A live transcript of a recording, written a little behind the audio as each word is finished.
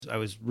I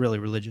was really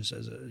religious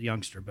as a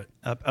youngster, but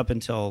up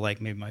until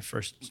like maybe my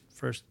first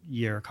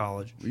year of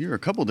college. Well, you're a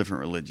couple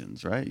different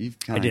religions, right? You've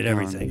kind I of did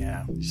everything,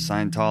 yeah.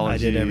 Scientology. I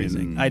did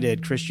everything. I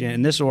did Christian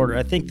in this order.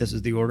 I think this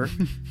is the order.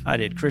 I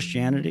did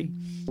Christianity,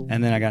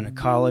 and then I got into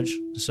college.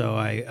 So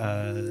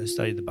I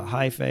studied the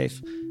Baha'i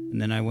faith, and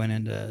then I went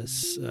into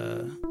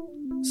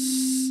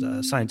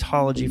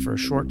Scientology for a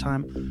short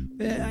time,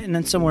 and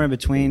then somewhere in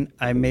between,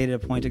 I made it a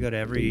point to go to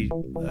every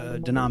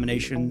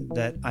denomination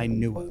that I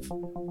knew of,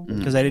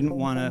 because I didn't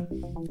want to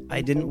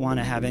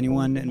have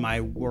anyone in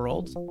my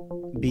world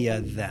be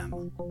a them.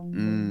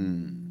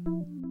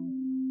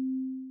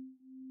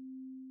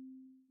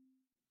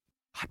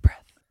 Hot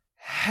breath.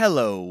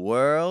 Hello,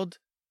 world.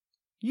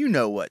 You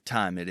know what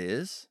time it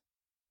is.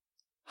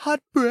 Hot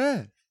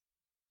breath.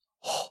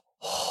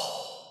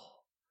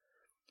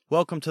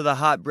 Welcome to the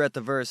Hot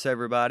Breath-averse,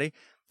 everybody.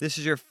 This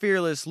is your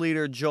fearless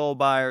leader, Joel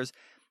Byers,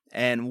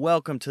 and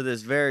welcome to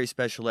this very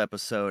special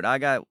episode. I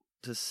got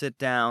to sit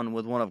down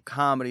with one of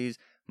comedy's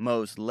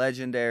most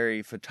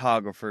legendary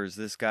photographers.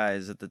 This guy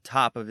is at the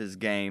top of his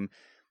game,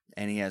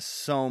 and he has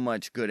so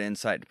much good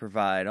insight to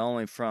provide,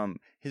 only from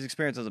his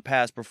experience as a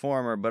past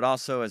performer, but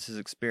also as his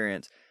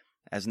experience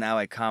as now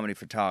a comedy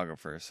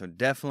photographer. So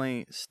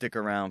definitely stick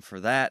around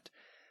for that,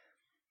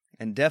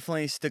 and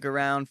definitely stick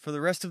around for the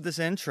rest of this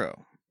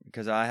intro,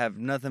 because I have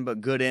nothing but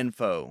good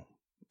info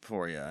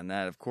for you. And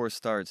that, of course,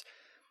 starts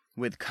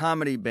with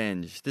Comedy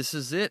Binge. This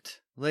is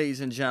it, ladies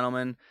and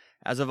gentlemen.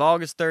 As of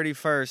August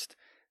 31st,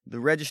 the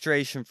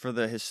registration for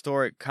the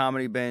historic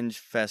Comedy Binge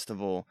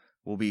Festival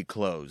will be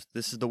closed.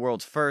 This is the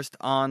world's first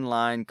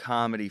online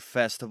comedy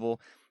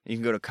festival. You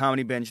can go to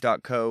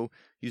comedybinge.co,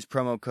 use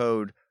promo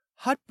code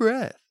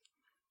HOTBREATH,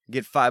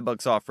 get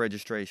 $5 off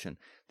registration.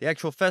 The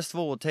actual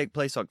festival will take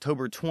place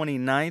October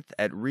 29th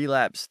at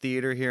Relapse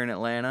Theater here in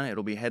Atlanta.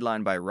 It'll be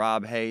headlined by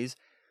Rob Hayes,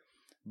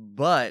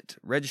 but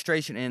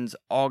registration ends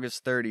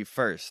August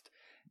 31st.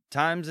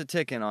 Time's a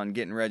ticking on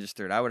getting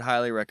registered. I would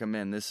highly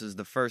recommend. This is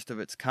the first of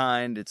its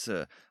kind. It's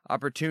an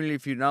opportunity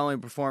for you to not only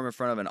perform in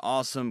front of an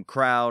awesome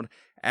crowd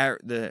at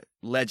the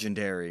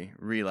legendary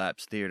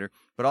Relapse Theater,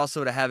 but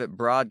also to have it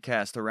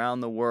broadcast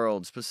around the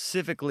world,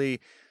 specifically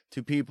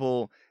to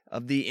people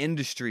of the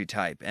industry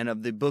type and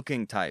of the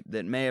booking type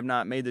that may have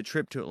not made the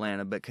trip to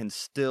Atlanta but can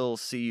still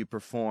see you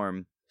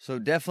perform. So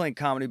definitely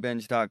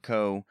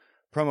comedybinge.co,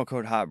 promo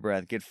code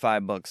HOTBREATH, get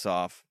 $5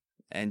 off,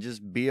 and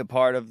just be a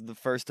part of the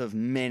first of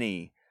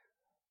many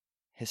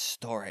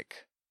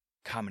historic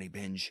Comedy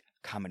Binge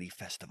comedy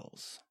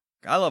festivals.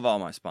 I love all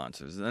my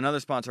sponsors. Another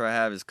sponsor I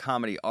have is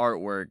Comedy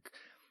Artwork.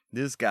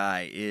 This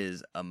guy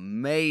is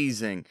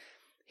amazing.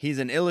 He's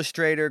an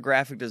illustrator,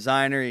 graphic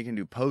designer. He can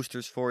do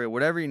posters for you,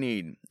 whatever you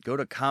need. Go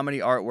to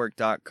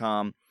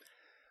comedyartwork.com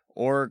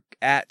or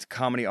at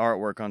Comedy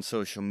Artwork on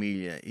social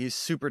media. He's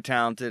super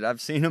talented. I've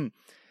seen him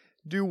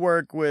do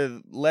work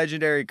with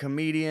legendary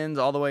comedians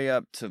all the way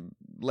up to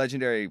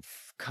legendary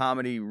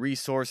comedy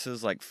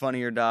resources like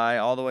Funny or Die,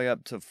 all the way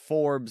up to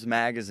Forbes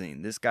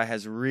magazine. This guy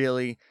has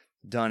really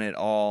done it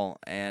all,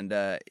 and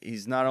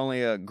he's not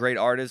only a great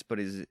artist, but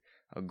he's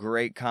a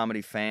great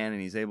comedy fan,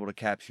 and he's able to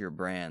capture your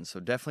brand. So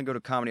definitely go to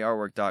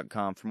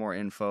comedyartwork.com for more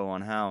info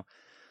on how,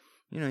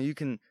 you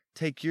can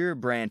take your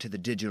brand to the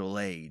digital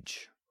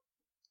age.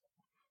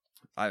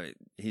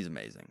 He's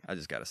amazing. I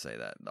just got to say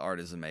that. The art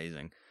is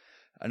amazing.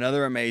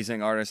 Another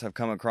amazing artist I've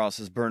come across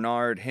is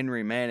Bernard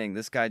Henry Manning.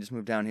 This guy just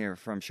moved down here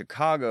from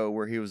Chicago,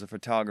 where he was a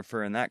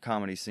photographer in that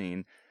comedy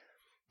scene.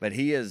 But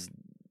he has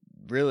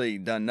really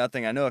done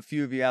nothing. I know a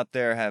few of you out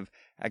there have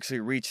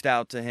actually reached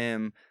out to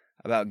him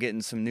about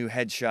getting some new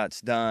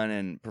headshots done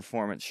and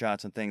performance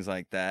shots and things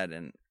like that.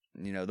 And,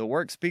 the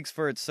work speaks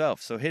for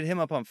itself. So hit him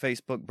up on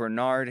Facebook,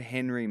 Bernard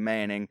Henry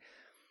Manning,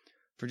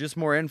 for just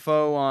more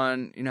info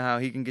on, how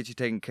he can get you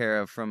taken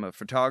care of from a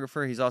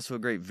photographer. He's also a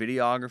great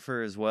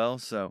videographer as well.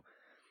 So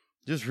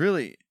just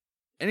really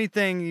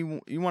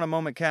anything you want a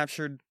moment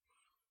captured,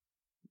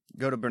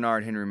 go to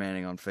Bernard Henry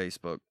Manning on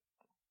Facebook.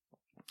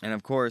 And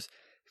of course,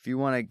 if you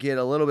want to get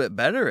a little bit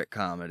better at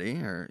comedy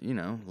or,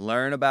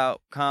 learn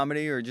about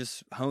comedy or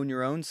just hone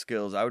your own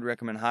skills, I would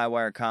recommend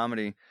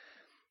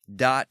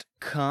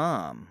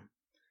highwirecomedy.com.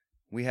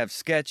 We have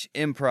sketch,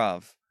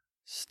 improv,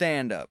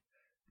 stand-up,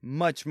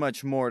 much,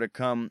 much more to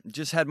come.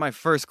 Just had my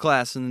first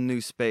class in the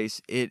new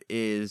space. It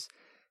is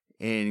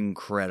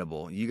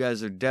incredible. You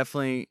guys are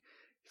definitely,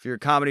 if you're a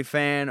comedy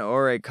fan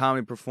or a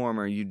comedy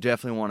performer, you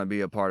definitely want to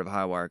be a part of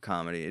Highwire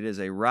Comedy. It is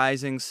a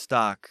rising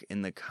stock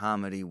in the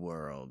comedy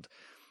world.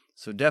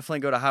 So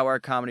definitely go to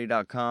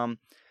highwirecomedy.com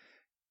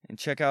and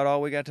check out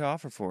all we got to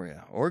offer for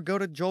you. Or go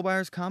to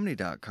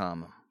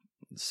joelbyerscomedy.com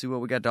and see what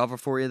we got to offer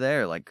for you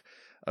there. Like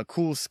a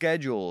cool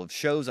schedule of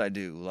shows I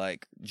do,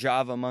 like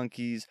Java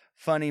Monkey's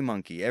Funny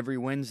Monkey every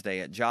Wednesday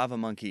at Java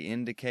Monkey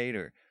in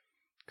Decatur.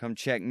 Come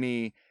check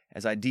me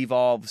as I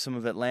devolve some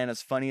of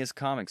Atlanta's funniest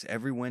comics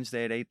every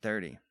Wednesday at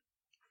 8:30.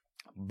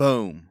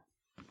 Boom.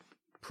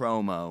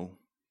 Promo.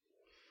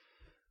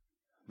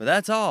 But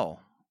that's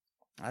all.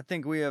 I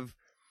think we have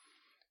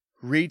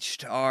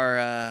reached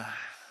our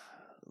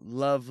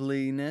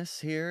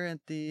loveliness here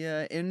at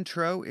the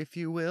intro, if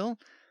you will,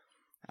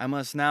 I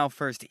must now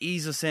first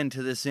ease us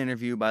into this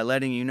interview by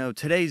letting you know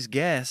today's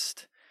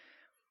guest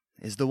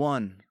is the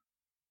one,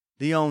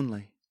 the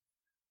only,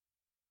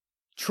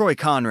 Troy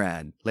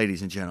Conrad,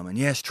 ladies and gentlemen.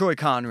 Yes, Troy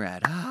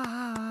Conrad.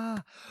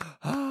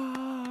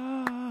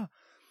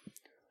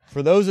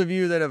 For those of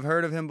you that have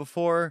heard of him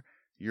before,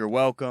 you're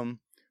welcome.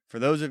 For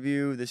those of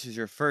you, this is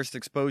your first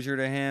exposure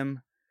to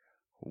him,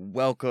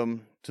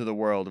 welcome to the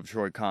world of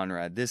Troy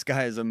Conrad. This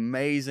guy is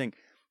amazing.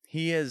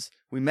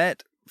 We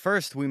met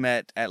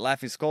at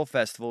Laughing Skull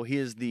Festival. He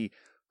is the,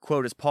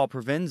 quote, as Paul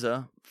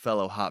Provenza,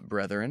 fellow hot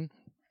brethren,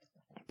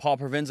 Paul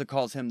Provenza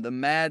calls him the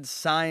mad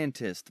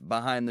scientist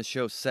behind the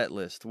show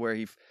Setlist, where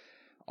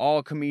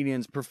all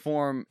comedians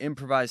perform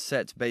improvised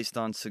sets based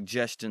on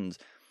suggestions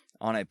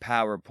on a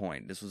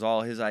PowerPoint. This was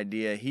all his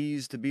idea. He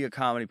used to be a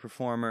comedy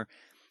performer,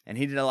 and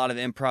he did a lot of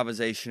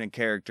improvisation and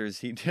characters.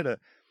 He had a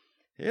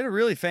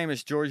really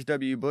famous George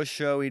W. Bush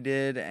show he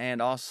did,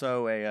 and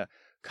also a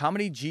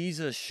Comedy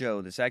Jesus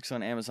show that's actually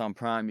on Amazon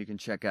Prime you can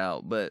check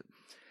out. But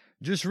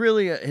just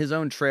really his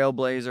own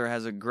trailblazer,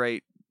 has a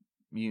great,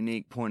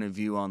 unique point of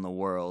view on the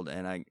world,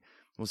 and I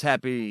was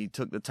happy he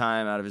took the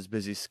time out of his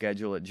busy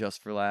schedule at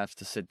Just for Laughs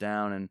to sit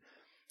down and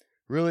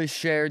really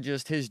share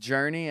just his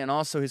journey and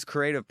also his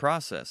creative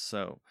process.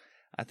 So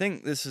I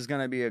think this is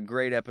going to be a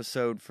great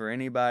episode for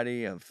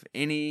anybody of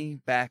any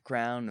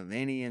background, of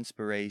any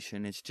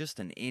inspiration. It's just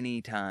an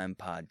anytime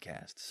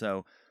podcast.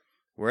 So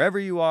wherever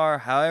you are,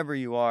 however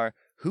you are,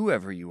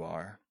 whoever you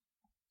are,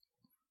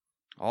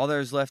 all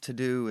there's left to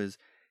do is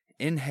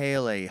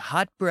inhale a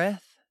hot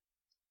breath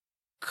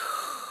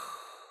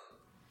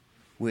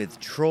with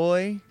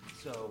Troy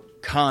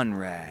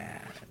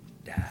Conrad.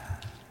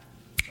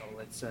 So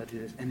let's do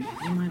this. And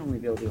we might only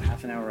be able to do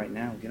half an hour right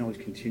now. We can always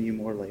continue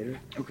more later.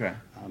 Okay.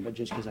 But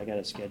just because I got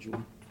a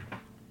schedule.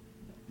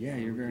 Yeah,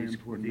 you're very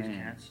important these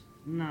man. cats.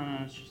 No,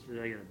 it's just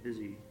that I got a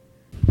busy.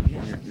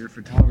 Yeah, you're a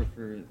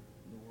photographer at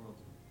the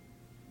world's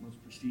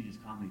most prestigious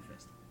comedy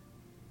festival.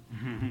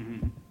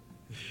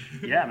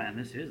 Yeah, man,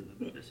 this is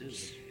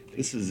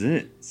This is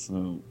it.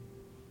 So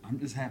I'm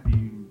just happy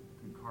you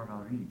can carve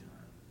out any time.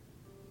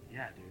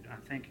 Yeah, dude. I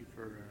thank you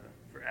for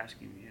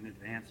asking me in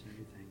advance and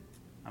everything.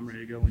 I'm ready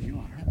to go when you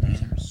are.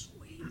 These are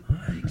sweet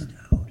mics,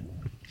 dude.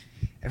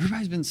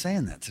 Everybody's been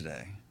saying that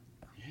today.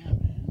 Yeah,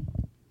 man.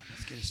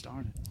 Let's get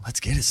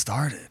it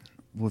started.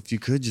 Well, if you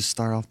could just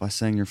start off by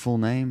saying your full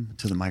name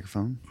to the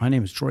microphone. My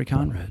name is Troy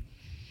Conrad.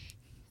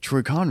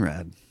 Troy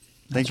Conrad.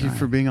 Thank That's you right.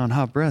 for being on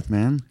Hot Breath,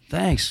 man.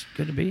 Thanks.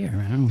 Good to be here,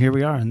 man. Here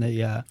we are. And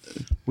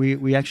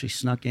we actually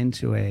snuck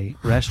into a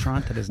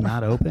restaurant that is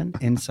not open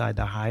inside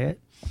the Hyatt.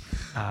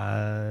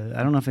 I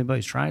don't know if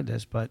anybody's tried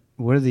this, but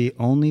we're the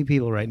only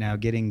people right now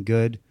getting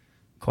good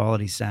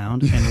quality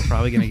sound, and we're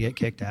probably going to get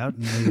kicked out,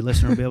 and the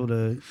listener will be able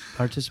to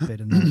participate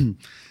in that.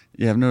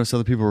 Yeah, I've noticed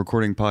other people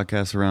recording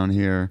podcasts around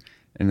here,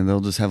 and then they'll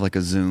just have like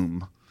a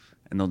Zoom,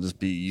 and they'll just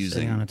be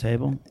using... Sitting on a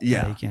table?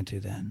 Yeah. You can't do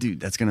that. Dude,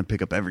 that's going to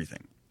pick up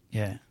everything.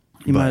 Yeah.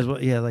 You might as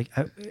well, yeah, like,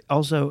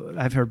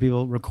 I've heard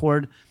people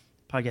record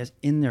podcasts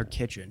in their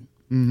kitchen,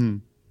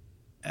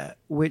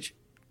 which,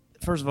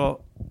 first of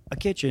all, a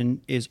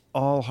kitchen is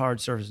all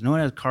hard surface. No one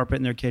has carpet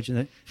in their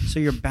kitchen, so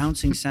you're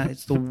bouncing sound.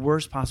 It's the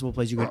worst possible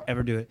place you could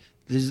ever do it.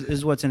 This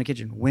is what's in a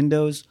kitchen.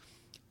 Windows,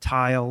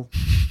 tile,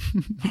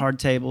 hard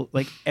table,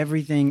 like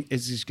everything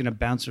is just going to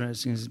bounce around.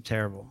 It's going to be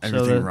terrible.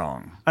 Everything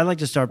wrong. I like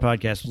to start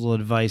podcasts with a little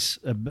advice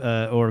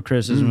or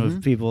criticism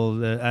of people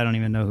that I don't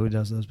even know who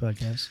does those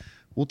podcasts.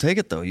 We'll take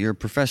it, though. You're a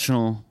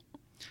professional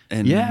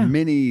in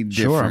many different...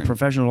 Sure, I'm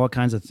professional at all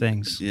kinds of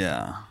things.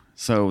 Yeah.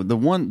 So the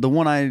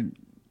one I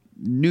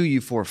knew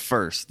you for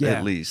first,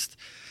 at least,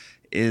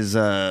 is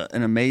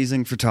an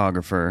amazing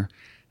photographer.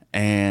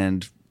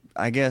 And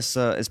I guess,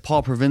 as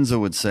Paul Provenza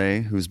would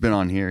say, who's been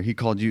on here, he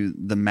called you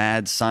the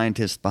mad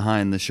scientist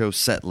behind the show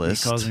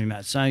Setlist. He calls me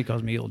mad scientist, he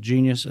calls me old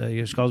genius, he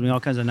just calls me all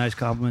kinds of nice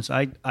compliments.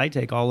 I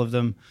take all of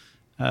them,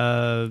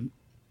 I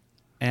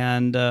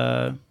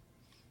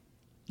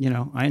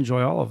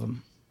enjoy all of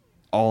them.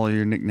 All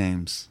your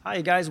nicknames.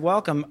 Hi, guys.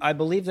 Welcome. I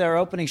believe they're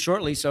opening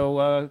shortly,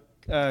 so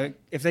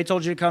if they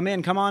told you to come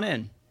on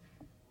in.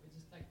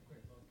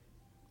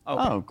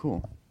 Okay. Oh,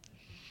 cool.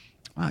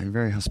 Wow, you're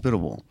very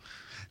hospitable.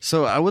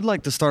 So I would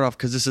like to start off,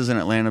 because this is an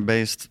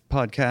Atlanta-based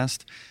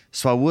podcast,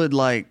 so I would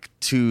like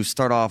to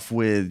start off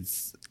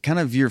with kind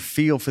of your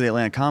feel for the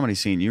Atlanta comedy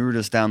scene. You were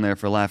just down there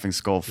for Laughing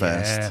Skull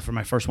Fest. Yeah, for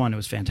my first one, it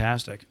was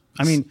fantastic.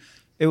 I mean,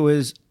 it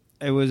was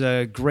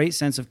a great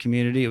sense of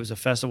community. It was a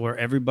festival where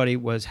everybody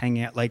was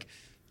hanging out. Like,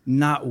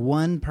 not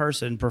one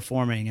person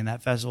performing in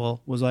that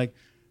festival was like,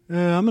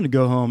 I'm going to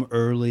go home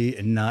early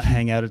and not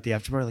hang out at the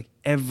after party. Like,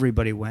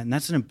 everybody went. And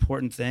that's an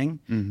important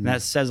thing. Mm-hmm. And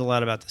that says a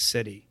lot about the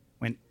city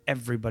when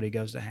everybody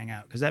goes to hang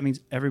out, because that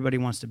means everybody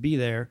wants to be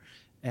there.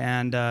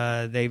 And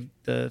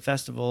the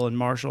festival and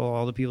Marshall,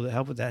 all the people that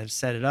help with that, have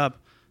set it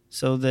up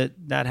so that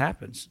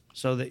happens,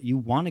 so that you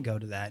want to go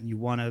to that and you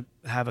want to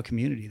have a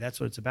community. That's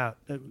what it's about.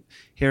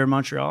 Here in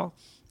Montreal,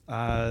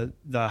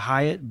 the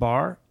Hyatt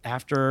bar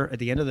at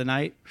the end of the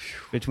night,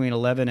 between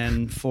 11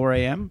 and 4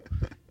 a.m.,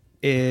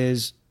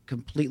 is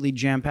completely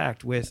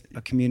jam-packed with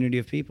a community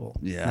of people.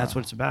 Yeah. And that's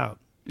what it's about.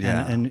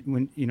 Yeah. And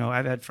when,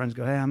 I've had friends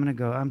go, hey, I'm going to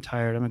go, I'm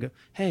tired. I'm going to go,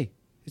 hey,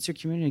 it's your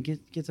community.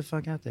 Get the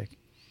fuck out there.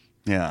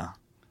 Yeah.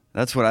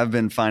 That's what I've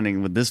been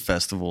finding with this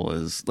festival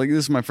is like, this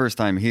is my first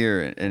time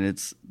here, and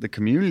it's the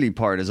community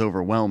part is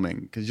overwhelming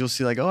because you'll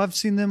see like, oh, I've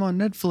seen them on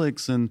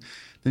Netflix, and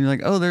then you're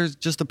like, oh, there's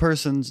just a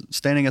person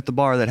standing at the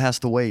bar that has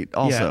to wait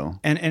also.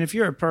 Yeah. And if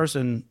you're a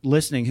person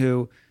listening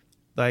who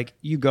like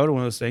you go to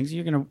one of those things,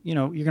 you're going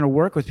to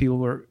work with people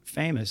who are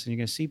famous and you're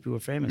going to see people who are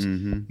famous.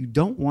 Mm-hmm. You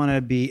don't want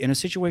to be in a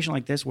situation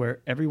like this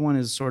where everyone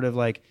is sort of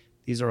like,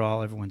 these are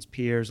all everyone's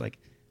peers. Like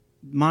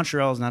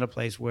Montreal is not a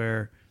place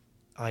where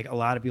like a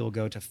lot of people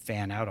go to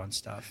fan out on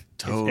stuff.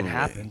 Totally. It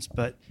happens,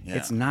 but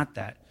it's not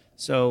that.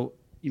 So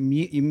you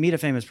meet a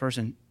famous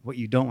person. What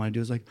you don't want to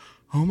do is like,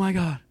 oh my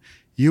God,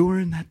 you were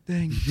in that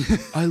thing.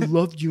 I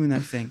loved you in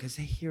that thing, because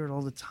they hear it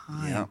all the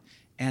time. Yeah.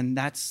 And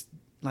that's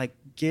like,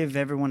 give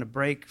everyone a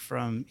break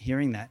from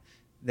hearing that.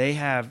 They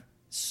have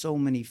so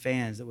many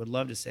fans that would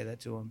love to say that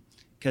to them,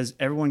 because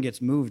everyone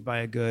gets moved by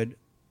a good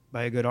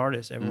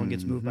artist. Everyone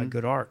gets moved by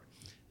good art.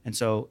 And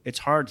so it's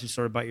hard to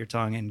sort of bite your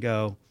tongue and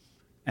go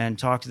and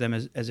talk to them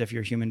as if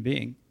you're a human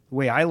being. The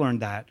way I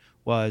learned that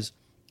was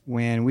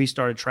when we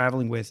started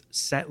traveling with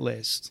set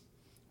lists,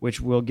 which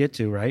we'll get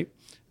to, right?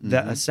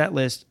 A set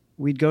list,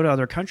 we'd go to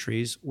other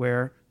countries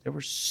where there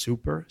were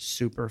super,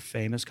 super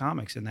famous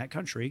comics in that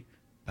country,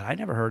 but I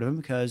never heard of them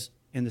because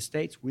in the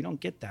States, we don't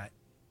get that.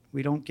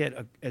 We don't get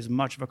as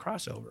much of a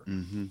crossover.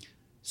 Mm-hmm.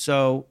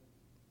 So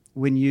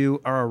when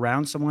you are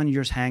around someone,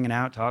 you're just hanging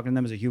out, talking to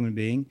them as a human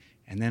being,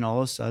 and then all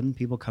of a sudden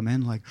people come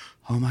in like,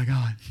 oh my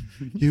God,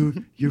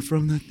 you're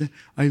from that.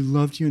 I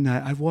loved you in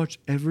that. I've watched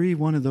every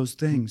one of those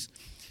things.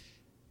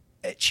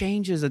 It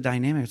changes the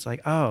dynamic. It's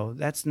like, oh,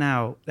 that's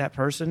now, that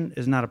person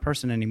is not a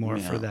person anymore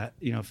for that,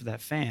 for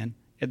that fan.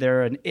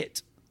 They're an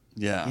it.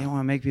 Yeah. You don't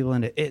want to make people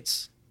into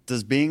its.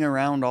 Does being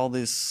around all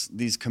these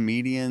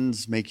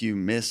comedians make you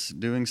miss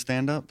doing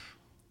stand-up?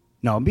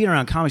 No, being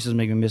around comics doesn't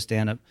make me miss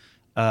stand-up.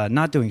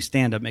 Not doing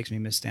stand-up makes me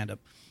miss stand-up.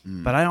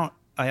 But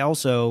I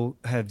also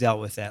have dealt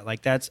with that.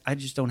 Like I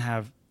just don't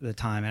have the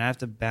time, and I have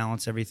to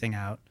balance everything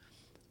out.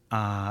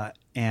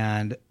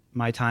 And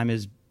my time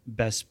is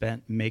best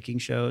spent making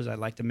shows. I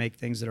like to make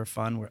things that are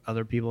fun where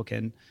other people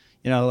can,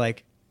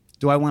 like,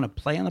 do I want to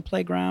play on the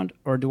playground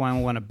or do I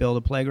want to build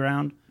a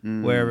playground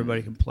where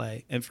everybody can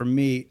play? And for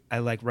me, I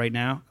like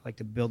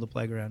to build a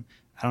playground.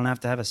 I don't have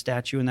to have a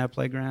statue in that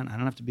playground. I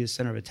don't have to be the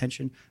center of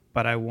attention,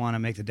 but I want to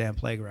make the damn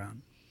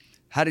playground.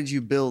 How did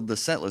you build the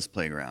Setlist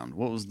Playground?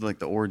 What was like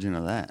the origin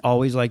of that?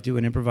 Always like do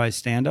an improvised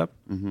stand-up,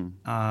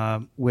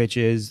 which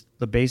is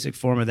the basic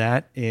form of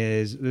that.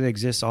 It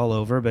exists all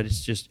over, but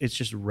it's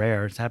just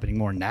rare. It's happening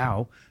more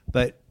now.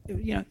 But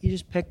you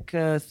just pick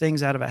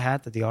things out of a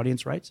hat that the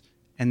audience writes,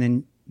 and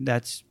then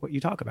that's what you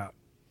talk about,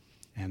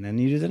 and then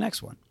you do the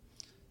next one.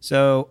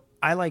 So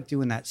I like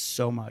doing that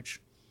so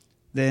much.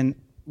 Then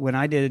when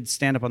I did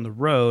stand-up on the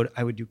road,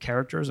 I would do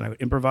characters and I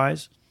would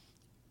improvise.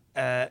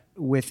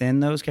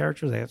 Within those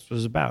characters, that's what it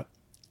was about.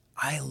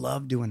 I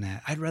love doing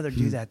that. I'd rather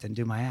do that than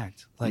do my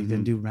act,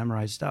 than do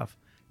memorized stuff,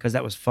 because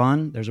that was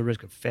fun. There's a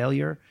risk of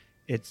failure.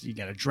 You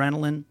got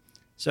adrenaline.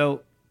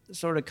 So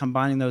sort of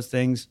combining those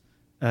things,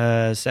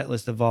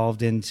 Setlist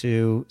evolved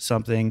into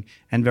something.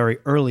 And very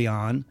early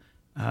on,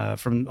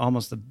 from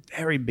almost the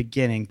very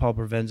beginning, Paul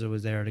Provenza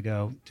was there to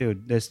go,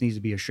 dude, this needs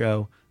to be a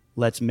show.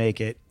 Let's make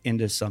it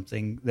into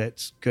something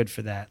that's good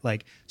for that.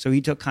 So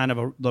he took kind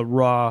of the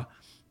raw,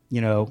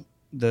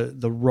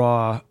 the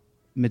raw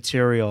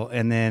material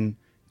and then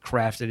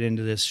crafted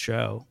into this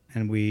show,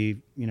 and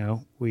we've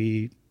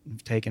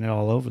taken it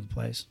all over the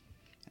place.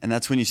 And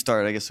that's when you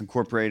start, I guess,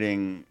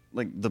 incorporating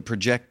like the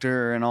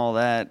projector and all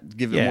that,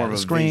 give it more of a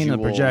screen, visual.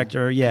 The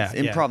projector,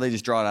 Improv, they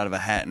just draw it out of a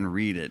hat and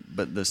read it,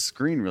 but the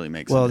screen really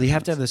makes. Well, you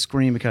have to have the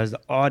screen because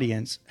the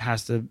audience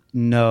has to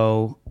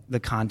know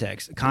the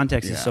context. The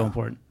context is so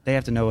important. They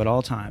have to know at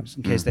all times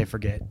in case they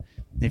forget.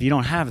 If you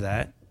don't have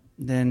that,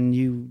 then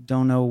you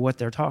don't know what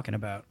they're talking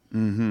about.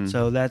 Mm-hmm.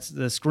 So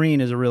the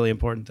screen is a really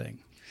important thing.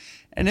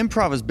 And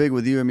improv is big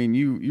with you. I mean,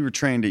 you were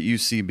trained at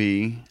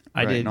UCB,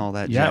 I did, and all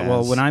that jazz. jazz.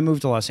 Well, when I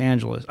moved to Los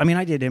Angeles, I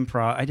did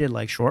improv. I did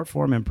like short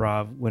form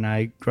improv when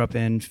I grew up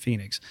in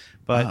Phoenix.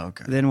 But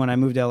then when I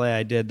moved to LA,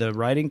 I did the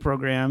writing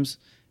programs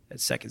at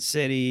Second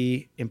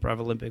City, Improv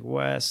Olympic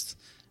West,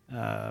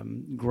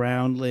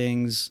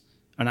 Groundlings,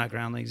 or not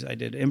Groundlings. I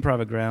did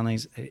improv at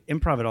Groundlings,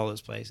 improv at all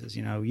those places,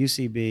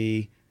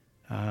 UCB,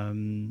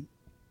 and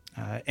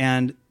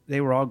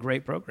they were all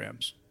great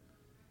programs.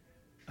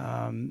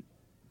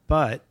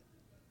 But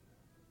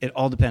it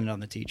all depended on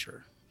the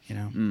teacher,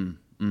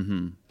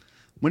 Mm-hmm.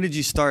 When did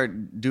you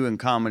start doing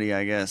comedy,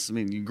 I guess? I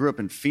mean, you grew up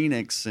in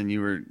Phoenix and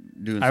you were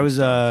doing I was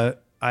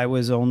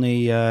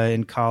only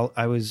in college.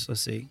 I was,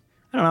 let's see,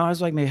 I don't know, I was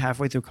like maybe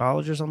halfway through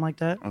college or something like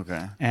that.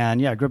 Okay.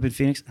 And I grew up in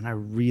Phoenix, and I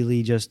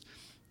really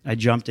I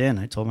jumped in.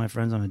 I told my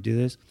friends I'm going to do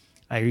this.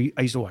 I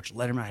used to watch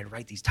Letterman. I'd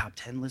write these top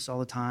 10 lists all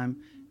the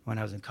time when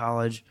I was in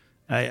college.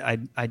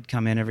 I'd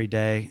come in every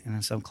day and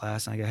in some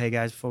class and I go, hey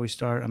guys, before we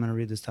start, I'm going to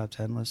read this top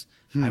 10 list.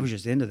 I was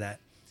just into that.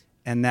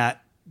 And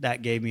that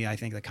gave me, I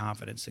think, the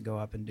confidence to go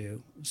up and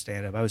do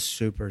stand up. I was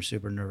super,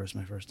 super nervous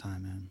my first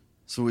time, man.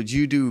 So would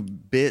you do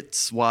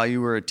bits while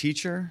you were a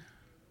teacher?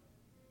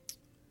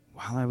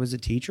 While I was a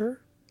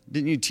teacher?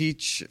 Didn't you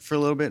teach for a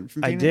little bit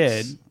from Phoenix? I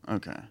did.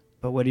 Okay.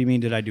 But what do you mean,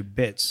 did I do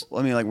bits?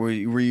 Well, I mean, like, were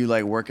you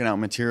like working out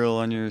material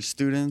on your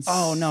students?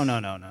 Oh, no.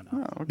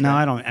 Oh, okay. No,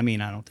 I don't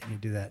think you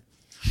do that.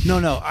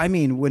 No. I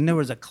mean, when there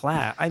was a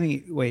class,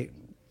 wait.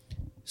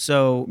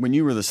 So. When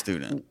you were the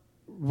student.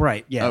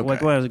 Right. Yeah. Okay.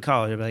 Like when I was in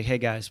college, I'd be like, hey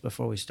guys,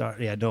 before we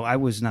start. Yeah. No, I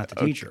was not the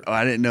teacher. Oh,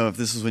 I didn't know if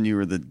this was when you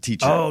were the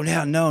teacher. Oh,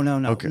 yeah. No.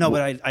 Okay. No,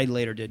 but I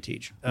later did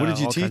teach. What did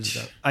you all kinds teach?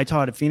 of stuff. I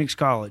taught at Phoenix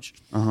College.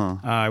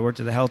 I worked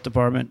at the health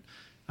department.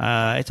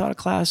 I taught a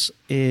class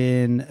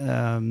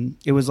in,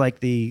 it was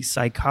like the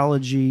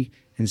psychology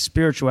and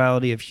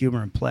spirituality of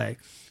humor and play.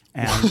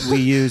 And we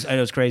used, I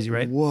know it's crazy,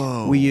 right?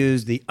 Whoa. We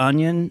used The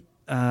Onion,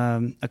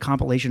 a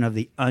compilation of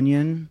The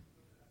Onion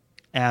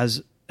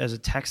as a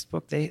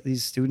textbook.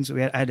 These students,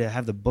 I had to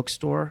have the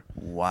bookstore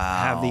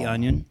have The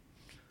Onion.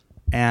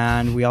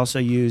 And we also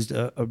used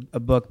a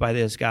book by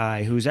this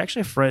guy who's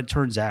actually a friend,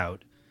 turns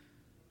out,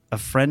 a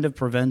friend of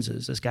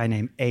Provenza's, this guy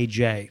named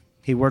AJ.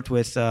 He worked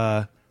with,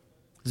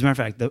 as a matter of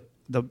fact,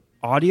 the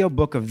audio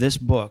book of this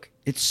book,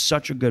 it's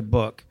such a good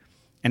book,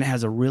 and it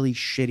has a really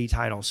shitty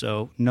title,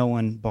 so no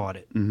one bought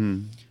it.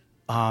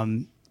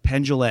 Penn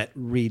Jillette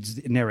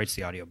narrates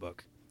the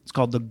audiobook. It's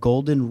called The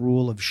Golden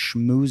Rule of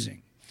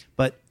Schmoozing.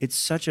 But it's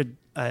such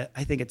I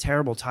think, a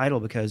terrible title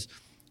because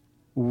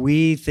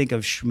we think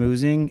of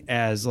schmoozing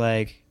as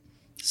like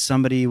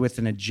somebody with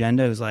an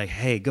agenda who's like,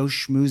 hey, go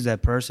schmooze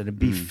that person and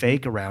be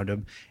fake around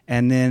them.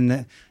 And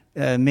then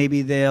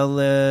maybe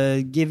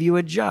they'll give you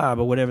a job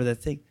or whatever the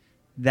thing.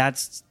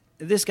 This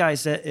guy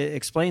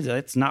explains it.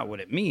 It's not what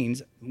it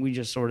means. We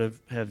just sort of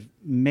have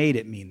made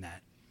it mean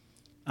that.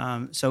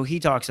 So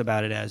he talks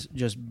about it as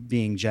just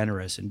being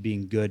generous and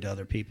being good to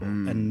other people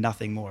and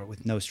nothing more,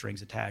 with no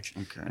strings attached.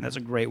 Okay. And that's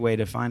a great way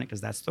to define it because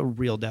that's the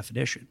real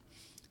definition.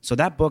 So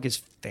that book is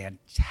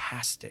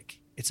fantastic.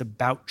 It's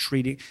about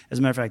treating, as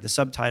a matter of fact, the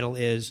subtitle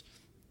is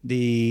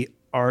The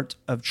Art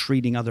of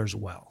Treating Others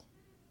Well.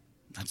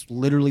 That's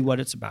literally what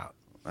it's about.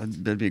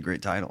 That'd be a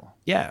great title.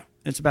 Yeah,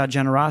 it's about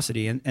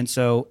generosity. And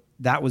so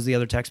that was the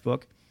other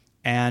textbook.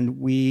 And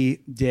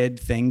we did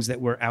things that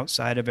were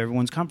outside of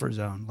everyone's comfort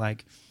zone.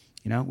 Like,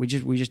 we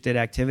just did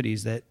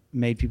activities that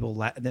made people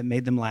that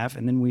made them laugh,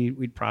 and then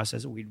we'd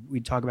process it.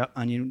 We'd talk about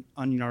onion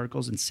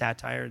articles and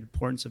satire, the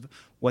importance of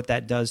what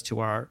that does to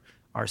our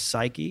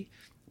psyche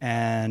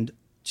and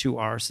to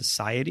our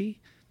society.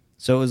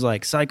 So it was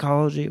like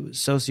psychology, it was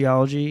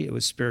sociology, it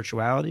was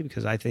spirituality,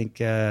 because I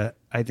think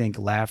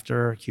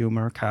laughter,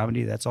 humor,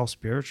 comedy, that's all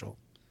spiritual.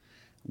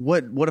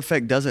 What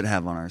effect does it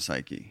have on our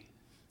psyche?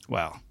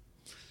 Well,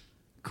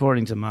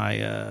 according to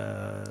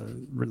my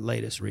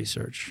latest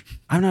research,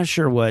 I'm not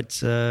sure what.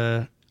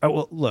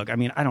 Well, look, I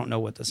mean, I don't know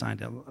what the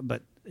science,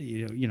 but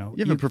you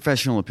have a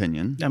professional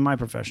opinion. And my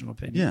professional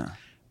opinion.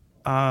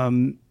 Yeah.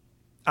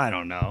 I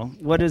don't know.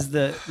 What is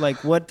the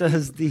What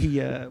does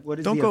the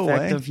Don't the go effect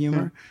away. of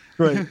humor?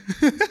 Right.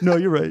 No,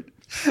 you're right.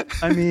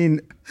 I mean,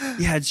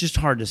 yeah, it's just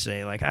hard to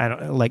say. Like, I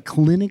don't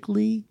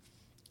clinically.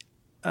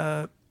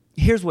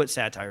 Here's what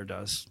satire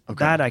does.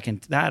 Okay. That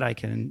I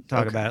can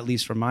talk about, at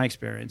least from my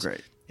experience.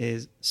 Great.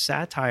 Is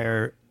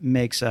satire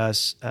makes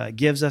us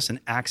gives us an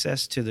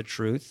access to the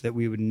truth that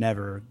we would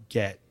never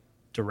get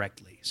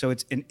directly. So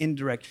it's an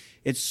indirect.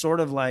 It's sort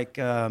of like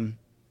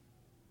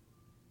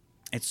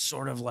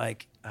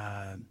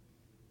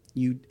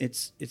you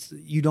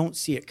don't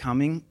see it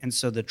coming, and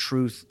so the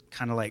truth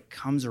kind of like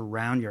comes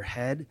around your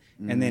head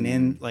and then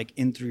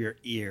in through your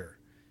ear,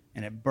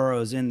 and it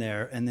burrows in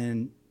there, and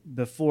then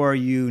before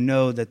you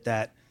know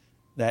that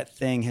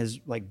thing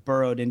has like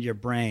burrowed into your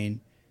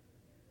brain,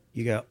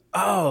 you go,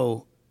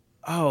 oh,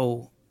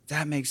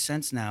 that makes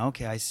sense now.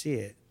 Okay, I see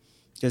it.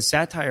 Because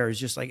satire is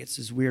just like, it's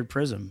this weird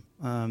prism.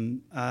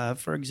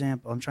 For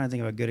example, I'm trying to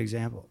think of a good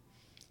example.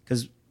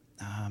 Because,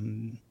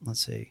 let's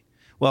see.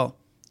 Well,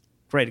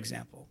 great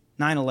example.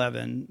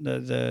 9/11,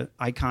 the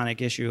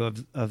iconic issue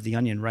of The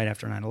Onion right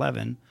after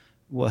 9/11.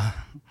 Well,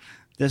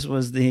 this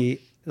was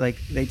they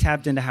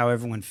tapped into how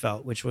everyone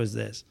felt, which was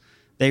this.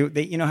 They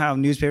you know how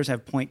newspapers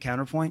have point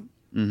counterpoint?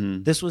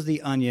 Mm-hmm. This was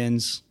The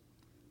Onion's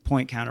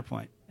point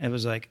counterpoint. It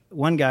was like,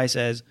 one guy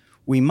says,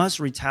 we must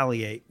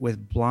retaliate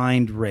with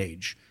blind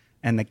rage.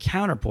 And the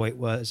counterpoint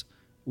was,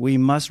 we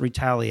must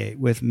retaliate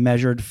with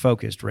measured,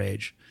 focused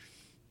rage.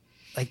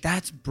 Like,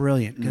 that's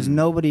brilliant, because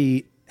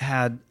nobody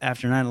had,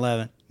 after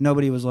 9/11,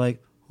 nobody was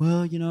like,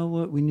 well,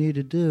 what we need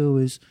to do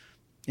is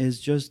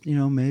just,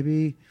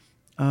 maybe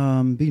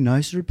be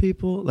nicer to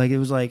people. Like, it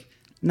was like,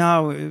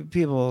 no,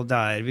 people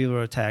died, people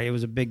were attacked. It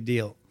was a big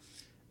deal.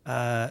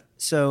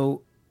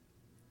 So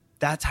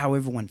that's how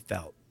everyone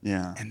felt.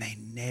 Yeah. And they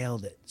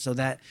nailed it. So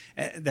that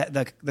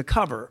the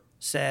cover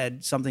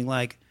said something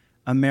like,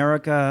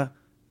 America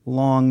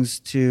longs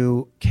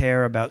to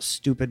care about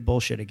stupid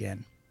bullshit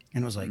again.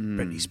 And it was like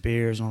Britney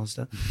Spears and all this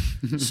stuff.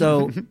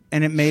 So,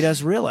 and it made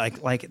us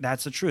realize, like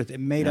that's the truth.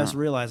 It made us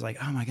realize, like,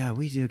 oh my God,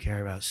 we do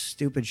care about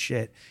stupid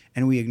shit,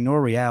 and we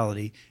ignore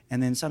reality.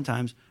 And then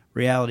sometimes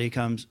reality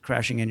comes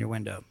crashing in your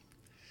window.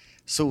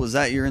 So was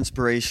that your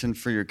inspiration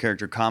for your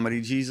character, Comedy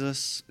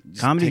Jesus?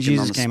 Comedy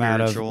Jesus came out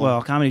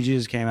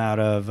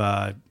of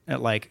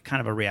like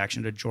kind of a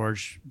reaction to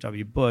George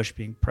W. Bush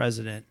being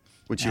president.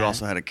 Which you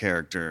also had a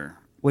character.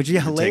 Which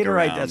later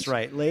that's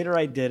right. Later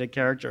I did a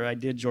character. I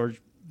did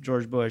George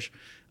Bush,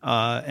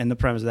 and the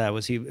premise of that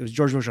was it was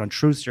George Bush on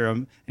Truth Serum,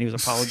 and he was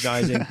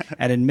apologizing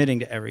and admitting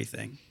to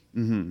everything.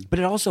 Mm-hmm. But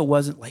it also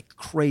wasn't like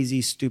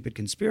crazy, stupid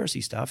conspiracy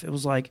stuff. It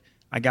was like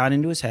I got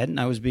into his head and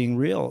I was being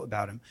real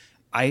about him.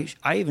 I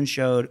even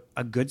showed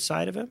a good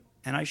side of him,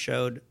 and I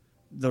showed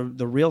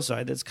the real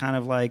side that's kind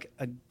of like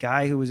a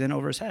guy who was in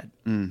over his head,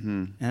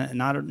 and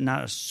not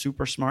a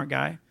super smart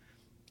guy.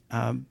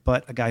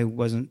 But a guy who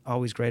wasn't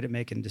always great at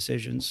making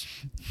decisions,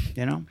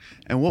 you know.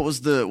 And what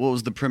was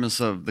the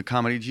premise of the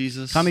Comedy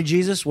Jesus? Comedy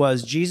Jesus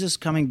was Jesus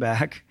coming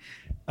back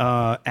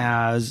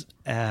as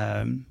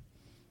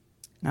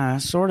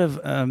sort of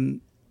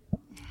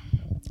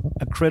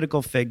a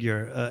critical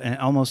figure, and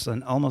almost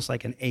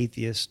like an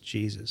atheist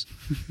Jesus.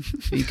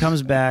 He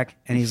comes back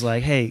and he's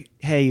like, "Hey,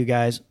 you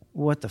guys,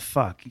 what the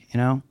fuck? You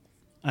know,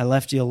 I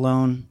left you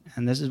alone,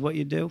 and this is what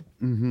you do."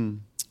 Mm-hmm.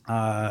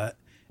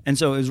 And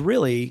so it was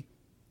really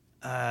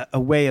a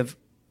way of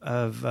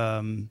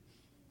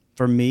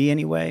for me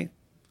anyway,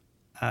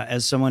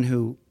 as someone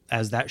who,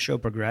 as that show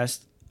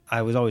progressed,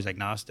 I was always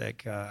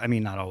agnostic. I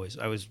mean, not always.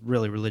 I was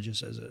really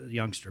religious as a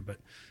youngster, but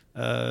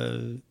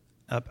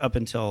up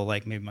until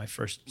like maybe my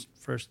first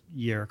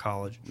year of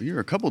college. Well, you're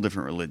a couple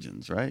different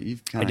religions, right?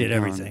 I did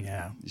everything.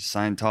 Yeah,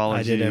 Scientology.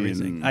 I did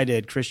everything. I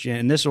did Christian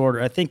in this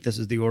order. I think this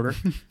is the order.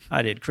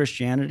 I did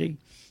Christianity,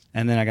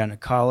 and then I got into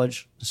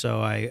college,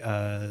 so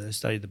I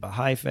studied the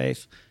Baha'i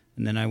faith.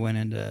 And then I went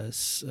into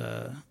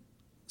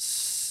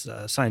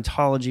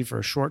Scientology for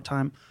a short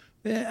time.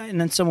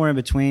 And then somewhere in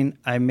between,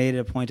 I made it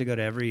a point to go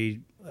to every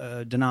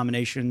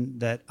denomination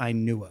that I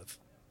knew of.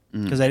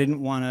 Because I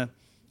didn't want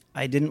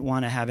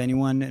to have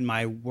anyone in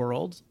my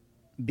world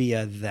be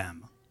a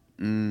them.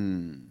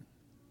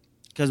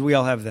 Because we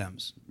all have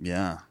thems.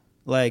 Yeah.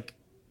 Like,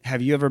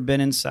 have you ever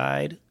been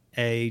inside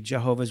a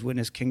Jehovah's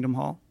Witness Kingdom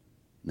Hall?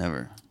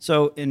 Never.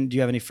 So, and do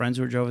you have any friends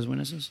who are Jehovah's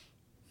Witnesses?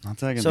 Not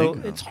that I can think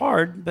of. So it's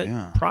hard,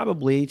 but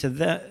probably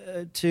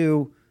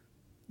to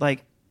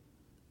like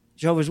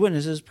Jehovah's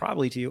Witnesses,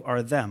 probably to you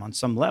are them on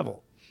some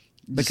level,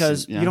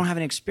 because you don't have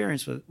any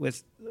experience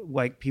with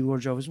like people who are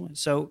Jehovah's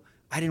Witnesses. So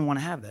I didn't want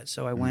to have that.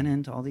 So I went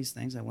into all these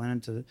things. I went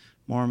into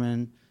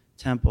Mormon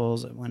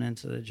temples. I went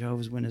into the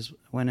Jehovah's Witnesses.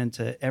 I went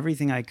into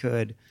everything I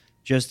could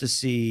just to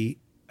see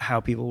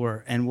how people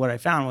were. And what I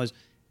found was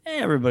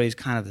everybody's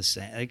kind of the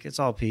same. Like it's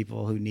all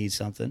people who need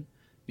something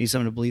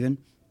to believe in.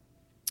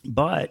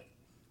 But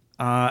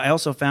I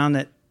also found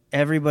that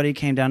everybody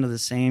came down to the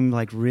same,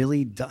 like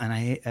really dumb, and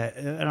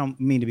I don't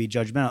mean to be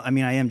judgmental. I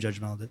mean, I am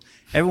judgmental.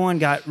 Everyone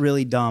got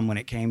really dumb when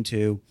it came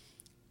to,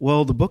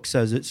 well, the book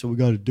says it, so we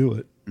got to do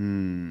it.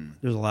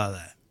 There's a lot of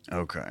that.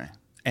 Okay.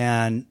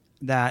 And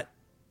that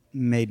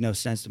made no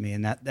sense to me.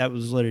 And that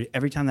was literally,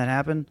 every time that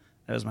happened,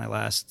 that was my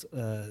last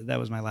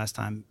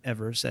time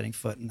ever setting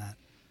foot in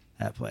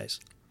that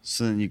place.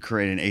 So then you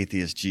create an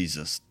atheist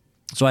Jesus.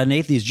 So I had an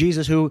atheist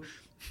Jesus who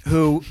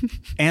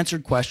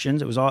answered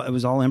questions. It was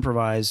all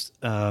improvised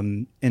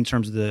in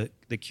terms of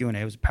the Q&A.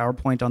 It was a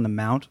PowerPoint on the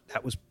Mount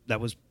that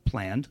was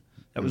planned,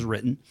 that was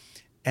written,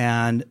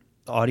 and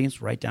the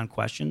audience write down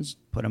questions,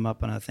 put them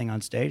up on a thing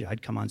on stage.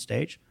 I'd come on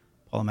stage,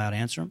 pull them out,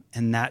 answer them,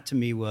 and that to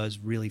me was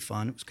really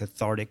fun. It was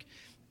cathartic,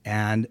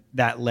 and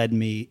that led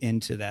me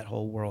into that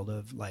whole world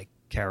of like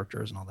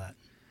characters and all that.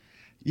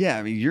 Yeah,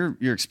 I mean,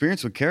 your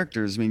experience with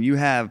characters, I mean, you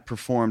have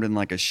performed in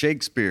like a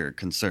Shakespeare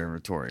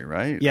conservatory,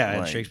 right? Yeah, I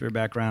had a Shakespeare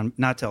background.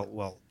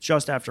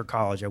 Just after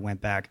college, I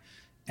went back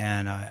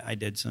and I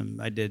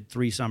did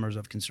 3 summers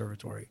of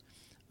conservatory,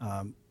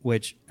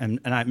 which, and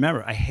I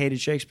remember I hated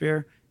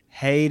Shakespeare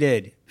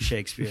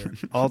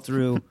all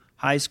through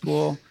high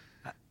school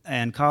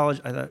and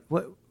college. I thought,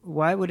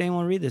 why would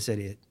anyone read this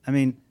idiot? I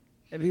mean,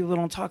 people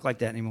don't talk like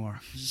that anymore.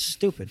 It's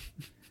stupid.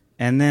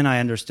 And then I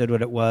understood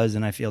what it was,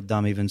 and I feel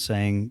dumb even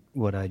saying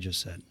what I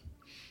just said.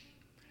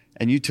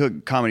 And you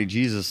took Comedy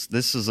Jesus.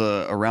 This is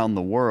around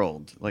the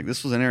world. Like,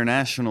 this was an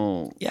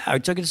international. Yeah, I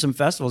took it to some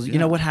festivals. Yeah. You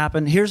know what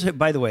happened?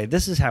 By the way,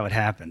 this is how it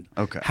happened.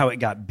 Okay. How it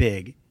got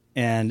big.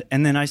 And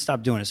then I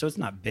stopped doing it. So it's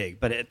not big.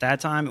 But at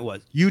that time, it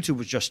was. YouTube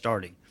was just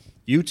starting.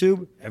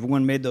 YouTube,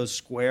 everyone made those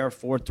square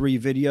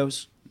 4:3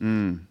 videos.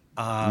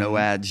 No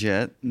ads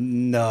yet.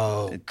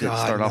 No. It did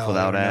start off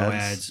without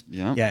ads.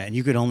 Yeah. Yeah, and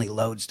you could only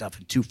load stuff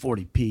in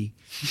 240p.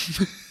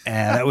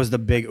 And that was the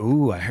big,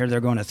 I heard they're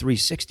going to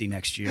 360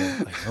 next year.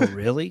 Like, oh,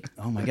 really?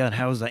 Oh, my God.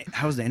 How's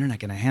the internet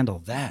going to handle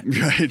that?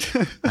 Right.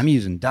 I'm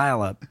using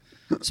dial-up.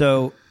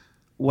 So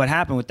what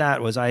happened with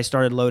that was I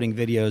started loading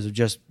videos of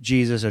just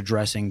Jesus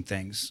addressing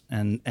things.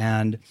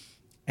 And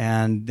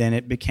And then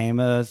it became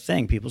a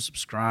thing. People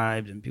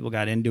subscribed and people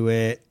got into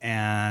it.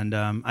 And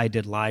I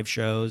did live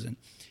shows.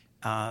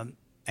 And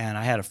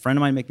I had a friend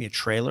of mine make me a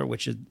trailer,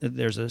 which is,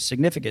 there's a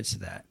significance to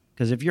that.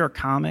 Because if you're a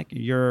comic,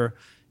 you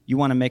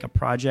want to make a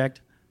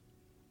project,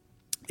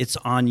 it's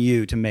on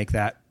you to make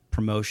that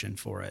promotion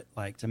for it,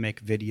 like to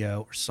make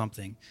video or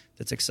something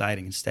that's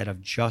exciting instead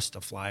of just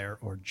a flyer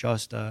or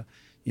just a,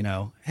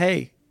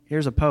 hey,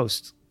 here's a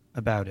post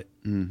about it.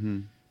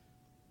 Mm-hmm.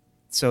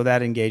 So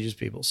that engages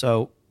people.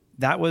 So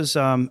that was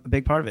a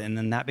big part of it. And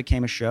then that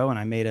became a show, and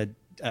I made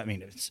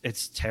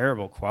it's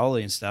terrible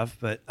quality and stuff,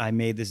 but I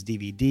made this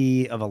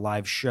DVD of a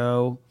live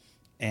show,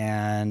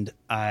 and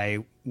I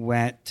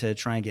went to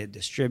try and get it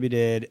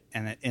distributed,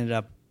 and it ended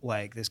up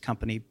like this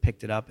company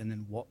picked it up and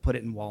then put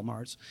it in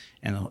Walmart's,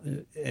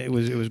 and it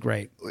was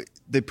great.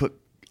 They put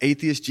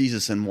Atheist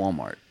Jesus in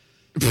Walmart.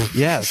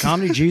 Yeah, the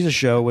Comedy Jesus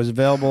Show was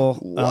available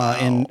Wow.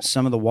 in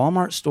some of the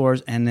Walmart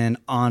stores and then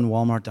on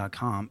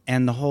Walmart.com.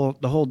 And the whole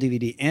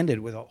DVD ended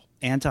with an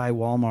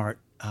anti-Walmart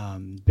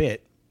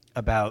bit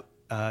about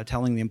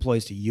telling the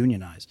employees to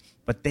unionize.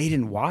 But they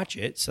didn't watch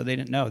it, so they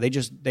didn't know. They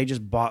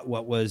just bought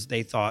what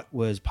they thought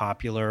was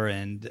popular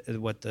and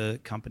what the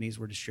companies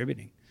were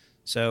distributing.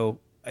 So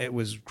it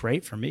was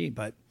great for me,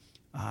 but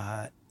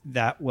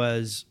that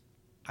was,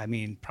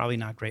 probably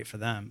not great for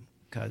them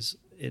because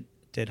it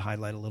did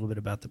highlight a little bit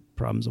about the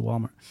problems of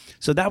Walmart.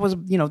 So that was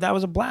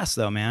a blast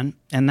though, man.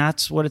 And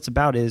that's what it's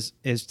about is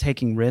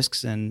taking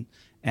risks, and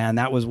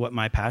that was what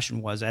my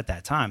passion was at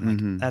that time. Like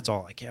Mm-hmm. that's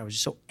all I care. I was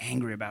just so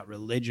angry about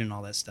religion,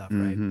 all that stuff,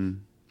 Mm-hmm. right?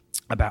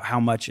 About how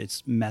much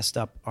it's messed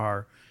up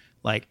our,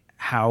 like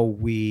how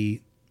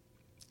we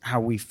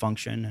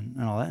function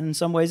and all that. And in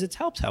some ways it's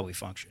helped how we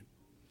function.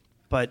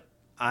 But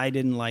I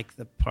didn't like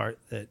the part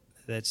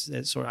that's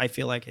sort of, I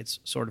feel like it's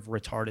sort of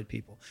retarded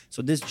people.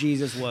 So this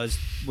Jesus was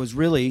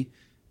really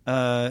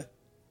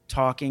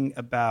talking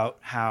about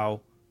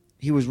how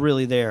he was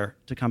really there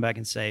to come back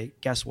and say,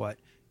 guess what?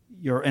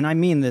 And I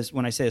mean this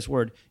when I say this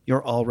word,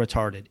 you're all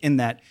retarded, in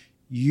that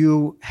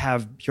your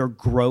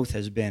growth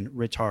has been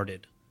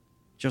retarded.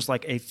 Just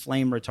like a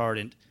flame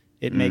retardant,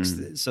 it makes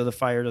so the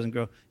fire doesn't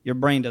grow. Your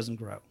brain doesn't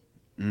grow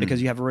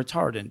because you have a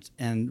retardant,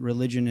 and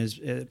religion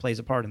plays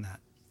a part in that.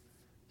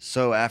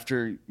 So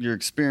after your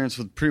experience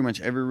with pretty much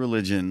every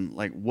religion,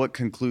 like what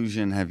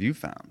conclusion have you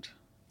found?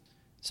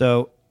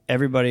 So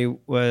everybody,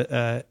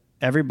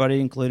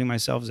 including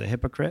myself, is a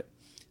hypocrite.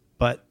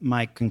 But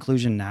my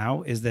conclusion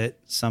now is that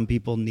some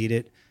people need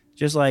it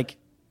just like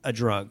a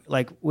drug.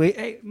 Like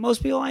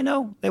most people I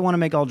know, they want to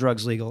make all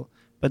drugs legal,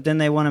 but then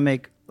they want to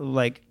make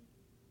like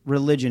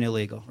religion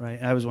illegal,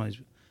 right? I was one of these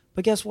people.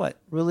 But guess what?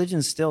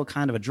 Religion's still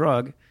kind of a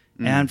drug,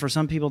 and for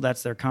some people,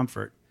 that's their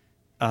comfort.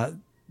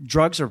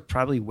 Drugs are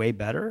probably way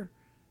better,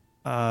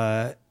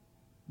 but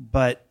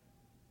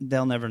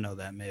they'll never know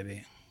that.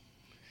 Maybe.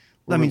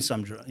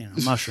 Some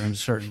mushrooms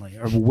certainly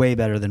are way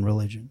better than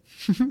religion.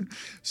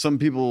 Some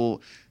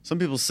people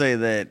say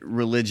that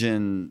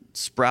religion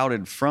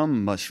sprouted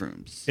from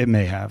mushrooms. It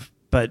may have,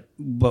 but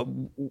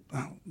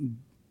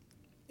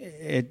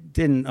it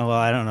didn't. Oh,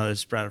 I don't know that it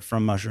sprouted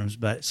from mushrooms,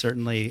 but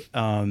certainly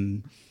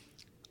the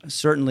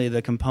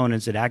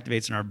components it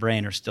activates in our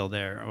brain are still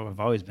there, or have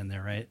always been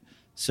there, right?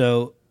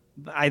 So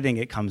I think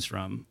it comes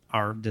from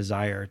our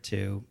desire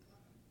to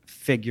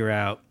figure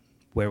out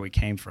where we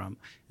came from.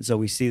 And so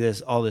we see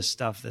all this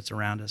stuff that's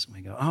around us, and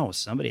we go, oh,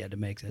 somebody had to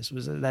make this.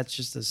 That's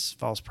just this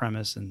false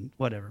premise and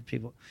whatever.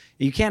 People,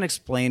 you can't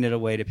explain it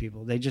away to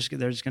people. They're just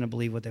going to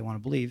believe what they want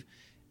to believe.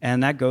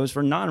 And that goes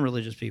for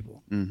non-religious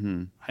people.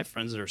 Mm-hmm. I have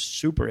friends that are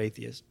super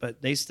atheists,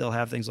 but they still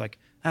have things like,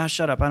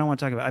 shut up, I don't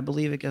want to talk about it. I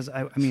believe it because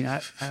I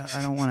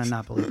don't want to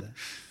not believe that.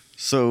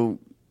 So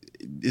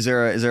is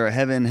there a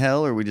heaven,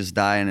 hell, or we just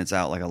die and it's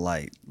out like a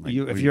light? Like,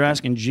 If you're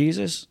asking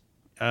Jesus,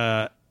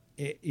 I'm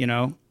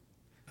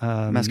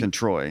asking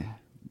Troy.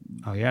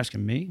 Oh, you're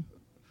asking me?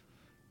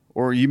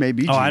 Or you may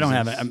be Jesus. I don't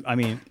have it.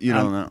 You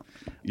don't know.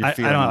 I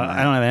don't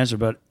have an answer,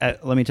 but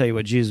let me tell you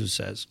what Jesus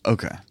says.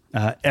 Okay.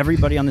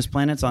 Everybody on this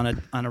planet's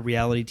on a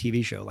reality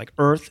TV show. Like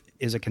Earth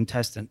is a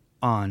contestant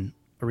on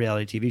a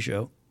reality TV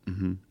show,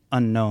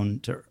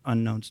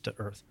 unknowns to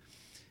Earth.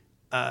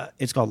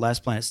 It's called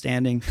Last Planet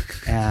Standing,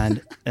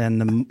 and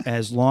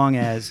as long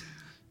as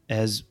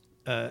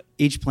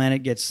each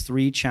planet gets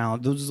 3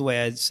 challenges, this is the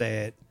way I'd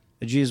say it.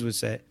 That Jesus would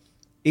say it.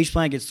 Each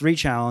planet gets 3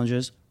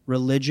 challenges: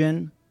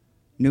 religion,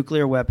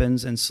 nuclear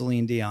weapons, and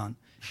Celine Dion.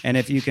 And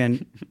if you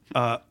can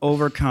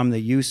overcome the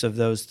use of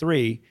those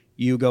 3,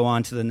 you go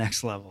on to the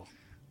next level.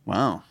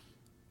 Wow.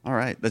 All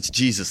right. That's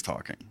Jesus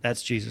talking.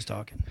 That's Jesus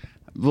talking.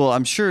 Well,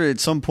 I'm sure at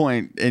some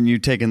point in you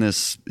taking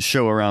this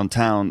show around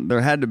town,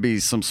 there had to be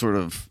some sort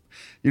of,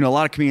 a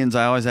lot of comedians,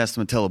 I always ask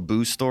them to tell a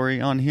boo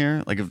story on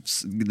here, like of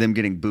them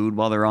getting booed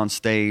while they're on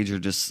stage or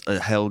just a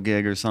hell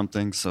gig or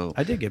something. So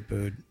I did get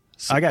booed.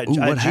 So,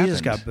 Jesus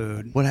got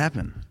booed. What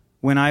happened?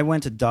 When I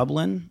went to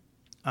Dublin,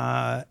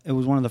 it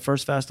was one of the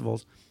first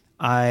festivals.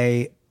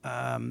 This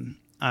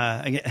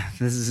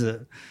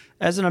is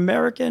as an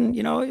American,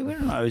 we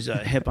don't always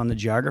hip on the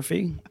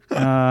geography,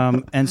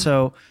 and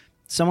so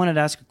someone had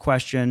asked a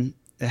question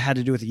it had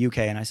to do with the UK,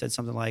 and I said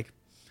something like,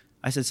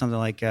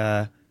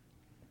 I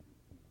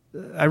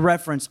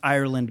referenced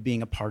Ireland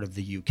being a part of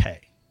the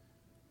UK.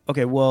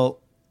 Okay, well,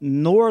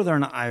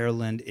 Northern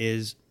Ireland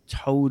is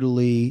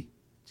totally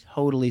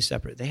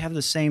separate. They have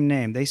the same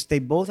name. They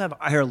both have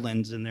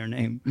Ireland's in their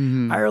name.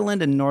 Mm-hmm.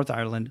 Ireland and North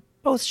Ireland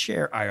both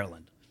share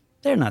Ireland.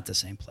 They're not the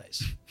same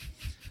place.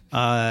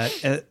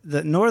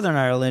 The Northern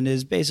Ireland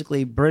is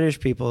basically British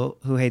people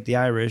who hate the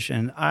Irish,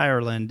 and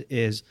Ireland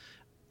is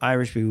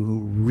Irish people who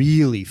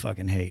really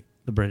fucking hate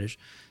the British.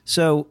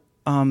 So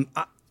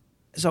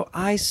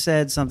I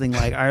said something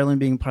like Ireland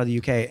being part of the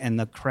UK, and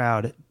the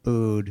crowd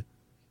booed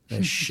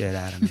the shit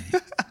out of me.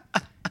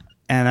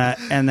 And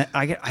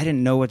I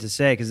didn't know what to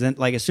say, because then,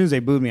 like, as soon as they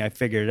booed me, I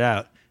figured it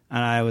out,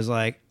 and I was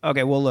like,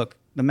 okay, well, look,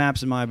 the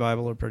maps in my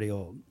Bible are pretty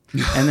old,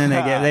 and then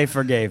they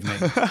forgave me.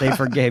 They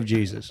forgave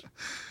Jesus,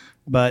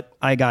 but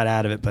I got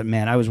out of it. But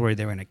man, I was worried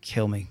they were going to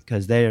kill me,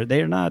 because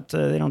they're not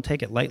they don't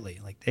take it lightly.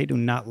 Like, they do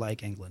not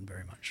like England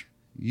very much.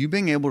 You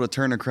being able to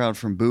turn a crowd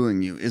from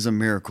booing you is a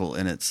miracle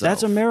in itself.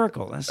 That's a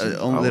miracle. That's that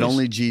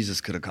only Jesus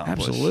could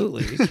accomplish.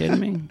 Absolutely. Are you kidding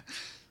me?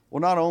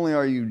 Well, not only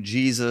are you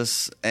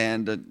Jesus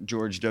and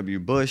George W.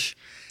 Bush,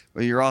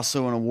 but you're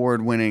also an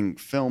award-winning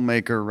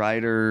filmmaker,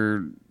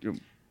 writer,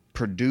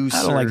 producer.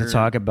 I don't like to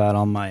talk about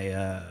all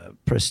my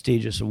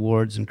prestigious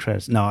awards and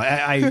credits. No,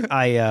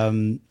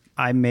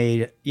 I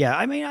made.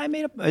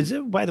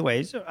 By the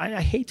way,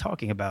 I hate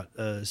talking about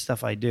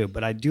stuff I do,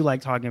 but I do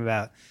like talking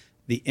about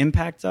the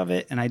impact of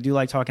it, and I do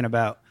like talking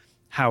about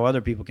how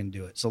other people can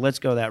do it. So let's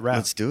go that route.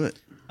 Let's do it.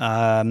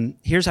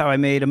 Here's how I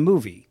made a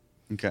movie.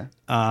 Okay.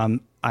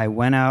 I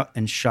went out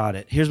and shot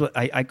it. Here's what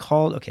I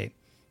called. Okay,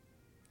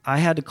 I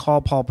had to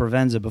call Paul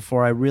Provenza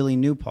before I really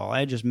knew Paul. I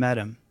had just met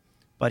him,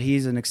 but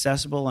he's an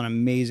accessible and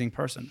amazing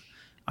person.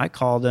 I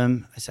called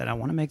him. I said, I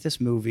want to make this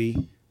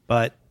movie,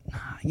 but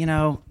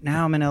now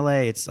I'm in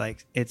LA. It's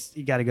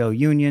you got to go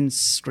union,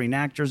 Screen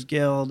Actors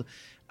Guild.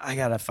 I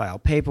got to file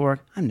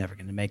paperwork. I'm never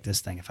going to make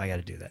this thing if I got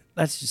to do that.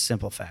 That's just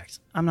simple facts.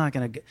 I'm not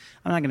going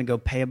to go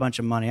pay a bunch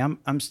of money.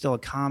 I'm still a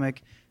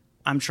comic.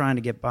 I'm trying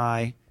to get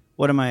by.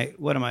 What am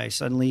I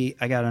suddenly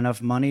I got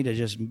enough money to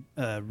just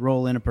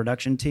roll in a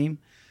production team?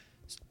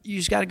 You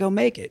just got to go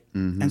make it.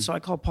 Mm-hmm. And so I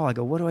called Paul. I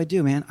go, what do I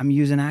do, man? I'm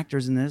using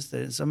actors in this.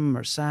 Some of them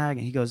are SAG.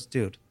 And he goes,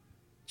 dude,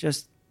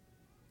 just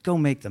go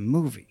make the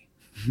movie.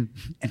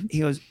 And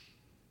he goes,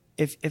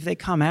 if they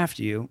come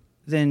after you,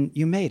 then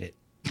you made it.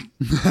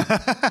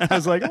 And I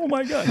was like, oh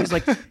my God. He's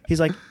like,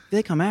 if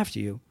they come after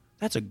you,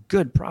 that's a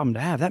good problem to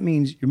have. That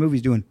means your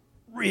movie's doing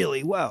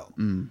really well.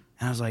 And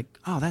I was like,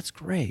 oh, that's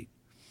great.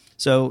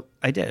 So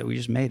I did. We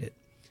just made it.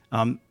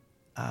 And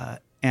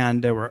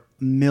there were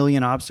a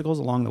million obstacles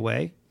along the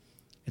way.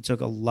 It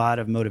took a lot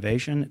of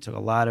motivation. It took a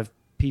lot of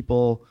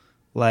people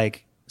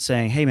like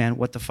saying, hey man,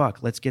 what the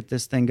fuck? Let's get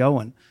this thing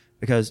going.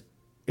 Because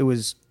it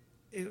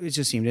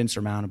just seemed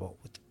insurmountable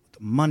with the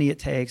money it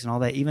takes and all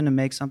that, even to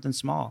make something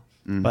small.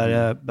 Mm-hmm.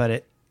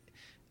 But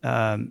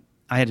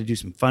I had to do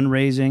some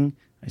fundraising.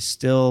 I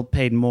still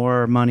paid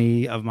more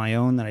money of my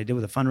own than I did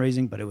with the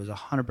fundraising, but it was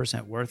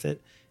 100% worth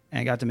it. And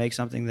I got to make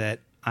something that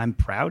I'm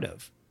proud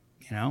of,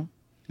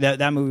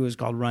 That movie was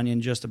called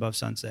Runyon Just Above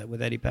Sunset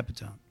with Eddie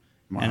Pepitone.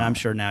 Wow. And I'm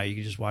sure now you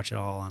can just watch it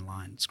all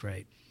online. It's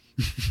great.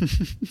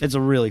 It's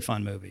a really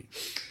fun movie.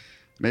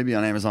 Maybe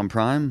on Amazon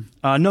Prime?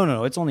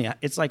 No.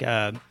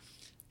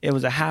 It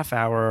was a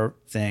half-hour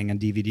thing on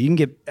DVD. You can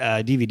get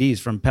DVDs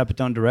from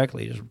Pepitone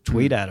directly. Just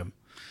tweet at him.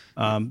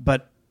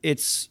 But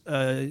it's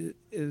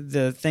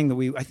the thing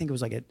that I think it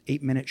was like an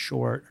 8-minute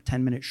short, or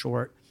 10-minute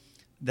short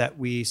that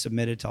we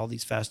submitted to all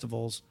these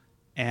festivals.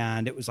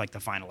 And it was like the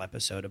final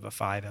episode of a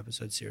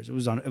 5-episode series. It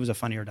was a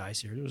Funny or Die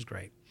series. It was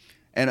great.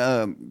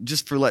 And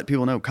just for let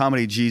people know,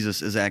 Comedy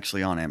Jesus is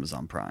actually on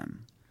Amazon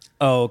Prime.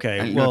 Oh, okay.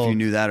 I don't know if you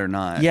knew that or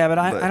not. Yeah, but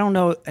I don't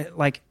know.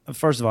 Like,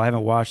 first of all, I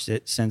haven't watched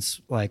it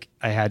since like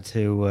I had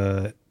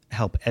to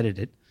help edit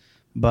it.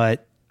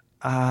 But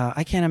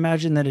I can't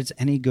imagine that it's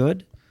any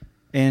good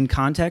in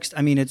context.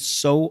 I mean, it's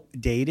so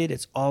dated.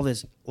 It's all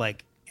this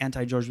like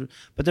anti-George,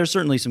 but there's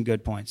certainly some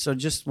good points. So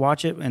just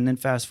watch it and then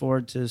fast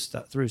forward to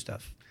through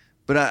stuff.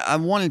 But I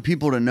wanted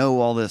people to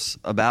know all this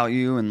about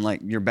you and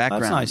like your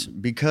background. That's nice.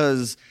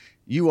 Because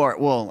you are,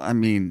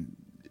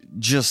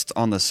 just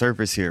on the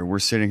surface here, we're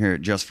sitting here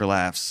at Just for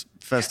Laughs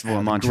Festival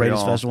in Montreal. The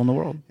greatest festival in the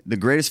world. The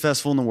greatest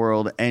festival in the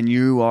world. And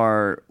you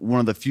are one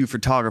of the few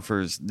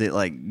photographers that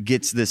like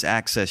gets this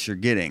access you're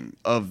getting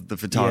of the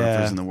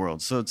photographers in the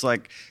world. So it's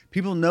like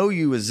people know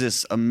you as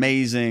this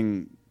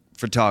amazing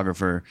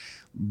photographer,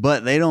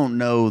 but they don't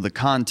know the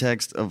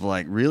context of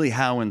like really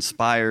how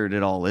inspired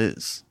it all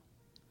is.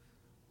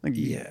 Like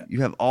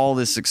you have all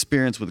this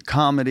experience with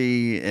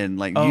comedy and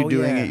like you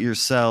doing it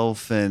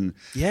yourself and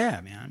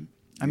man.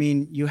 I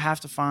mean, you have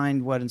to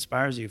find what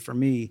inspires you. For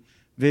me,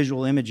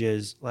 visual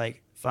images,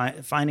 like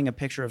finding a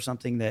picture of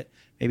something that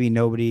maybe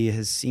nobody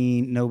has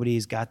seen,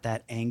 nobody's got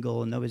that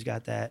angle, and nobody's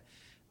got that.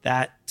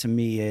 That to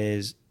me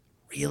is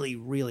really,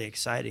 really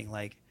exciting.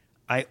 Like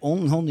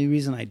only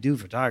reason I do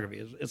photography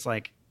is it's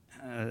like,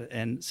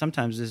 and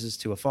sometimes this is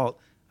to a fault.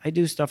 I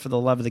do stuff for the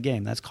love of the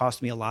game. That's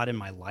cost me a lot in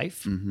my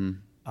life.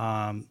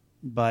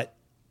 But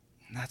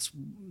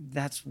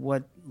that's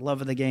what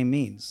love of the game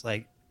means.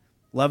 Like,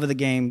 love of the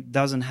game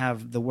doesn't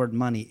have the word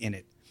money in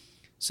it.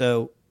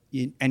 So,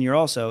 it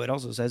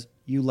also says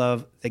you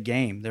love the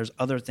game. There's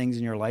other things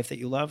in your life that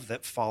you love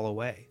that fall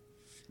away.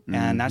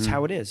 And that's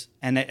how it is.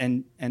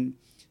 And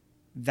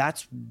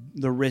that's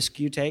the risk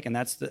you take. And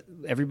that's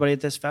everybody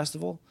at this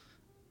festival.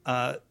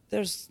 I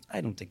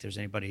don't think there's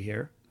anybody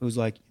here who's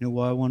like, you know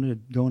why I wanted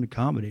to go into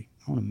comedy?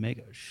 I want to make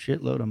a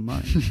shitload of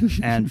money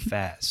and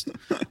fast.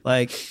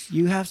 Like,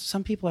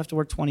 some people have to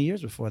work 20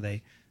 years before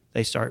they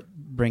start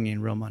bringing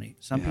in real money.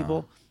 Some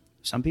people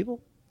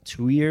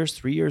 2 years,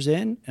 3 years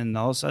in, and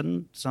all of a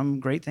sudden some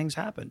great things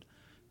happen.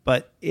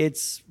 But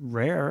it's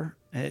rare.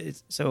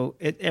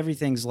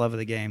 Everything's love of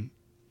the game.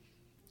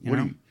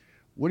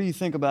 What do you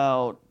think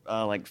about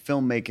like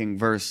filmmaking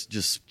versus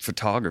just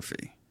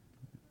photography?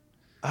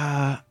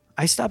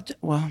 I stopped.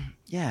 Well,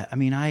 yeah. I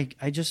mean, I'm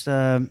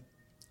not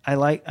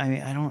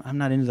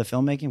into the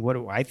filmmaking. What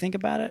do I think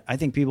about it? I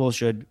think people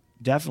should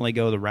definitely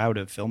go the route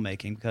of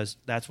filmmaking because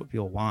that's what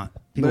people want.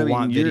 People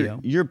want video.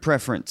 Your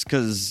preference,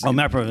 because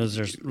my preference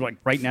is like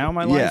right now in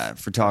my life. Yeah,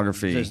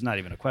 photography. There's not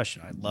even a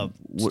question. I love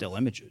still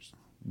images.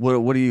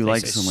 What do you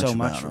like so much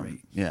about for them?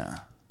 me? Yeah,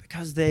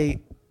 because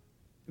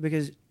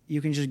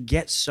you can just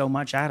get so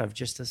much out of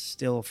just a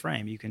still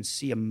frame. You can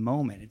see a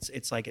moment.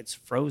 It's like it's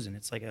frozen.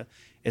 It's like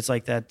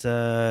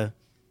that.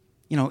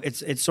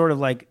 It's sort of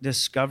like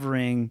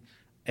discovering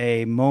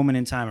a moment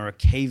in time or a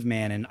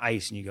caveman in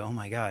ice, and you go, "Oh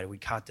my God, we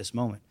caught this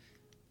moment."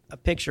 A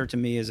picture to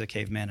me is a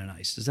caveman in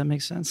ice. Does that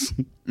make sense?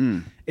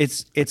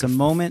 It's a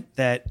moment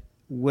that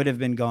would have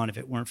been gone if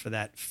it weren't for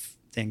that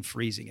thing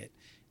freezing it.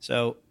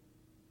 So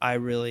I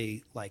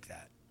really like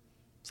that.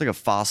 It's like a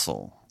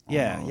fossil.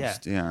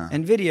 Almost. Yeah.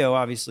 And video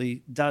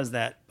obviously does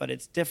that, but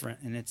it's different,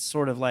 and it's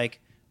sort of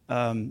like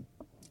an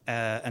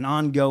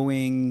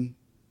ongoing.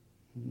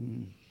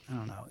 I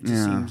don't know. It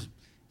just seems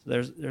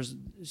there's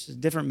it's a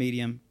different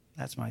medium.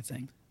 That's my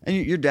thing. And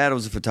your dad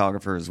was a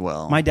photographer as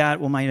well. My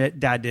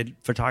dad did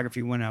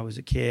photography when I was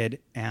a kid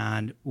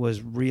and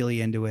was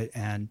really into it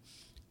and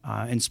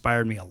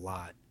inspired me a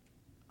lot.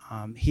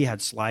 He had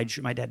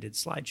slideshows. My dad did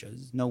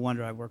slideshows. No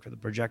wonder I work with a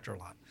projector a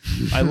lot.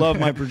 I love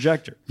my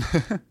projector.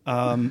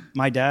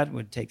 My dad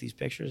would take these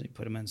pictures. He'd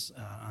put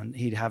them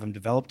he'd have them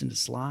developed into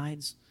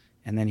slides,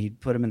 and then he'd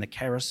put them in the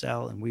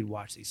carousel, and we'd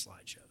watch these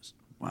slideshows.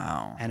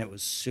 Wow. And it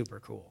was super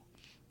cool.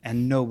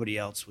 And nobody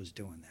else was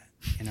doing that,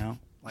 you know?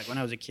 Like when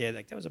I was a kid,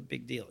 like that was a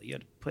big deal. You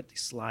had to put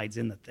these slides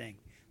in the thing.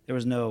 There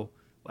was no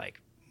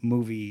like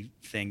movie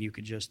thing you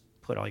could just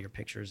put all your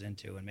pictures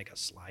into and make a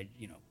slide,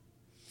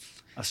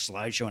 a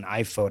slideshow, an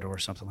iPhoto or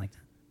something like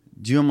that.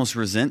 Do you almost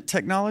resent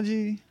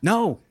technology?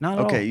 No, not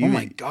at all. Oh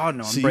my God,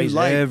 no. Embrace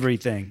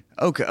everything.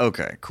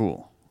 Okay,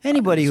 cool.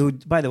 Anybody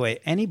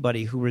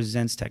who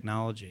resents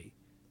technology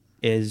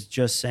is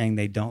just saying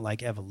they don't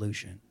like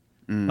evolution.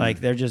 Like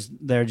they're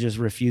just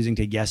refusing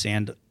to yes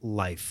and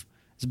life.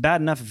 It's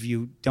bad enough if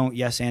you don't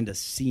yes and a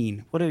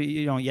scene. What if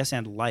you don't yes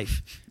and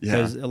life?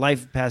 Because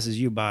life passes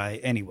you by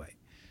anyway.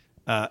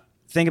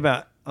 Think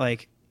about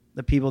like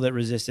the people that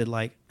resisted,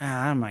 like,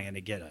 I'm not going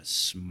to get a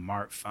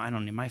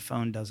smartphone. My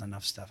phone does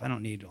enough stuff. I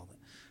don't need all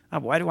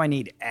that. Why do I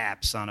need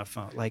apps on a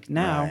phone? Like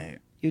now,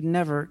 you'd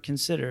never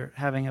consider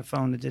having a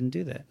phone that didn't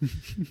do that.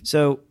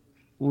 So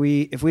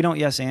if we don't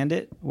yes and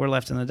it, we're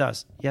left in the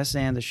dust. Yes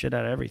and the shit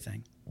out of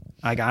everything.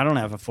 Like I don't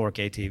have a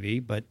 4K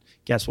TV, but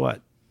guess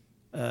what?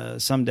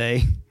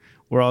 Someday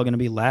we're all going to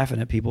be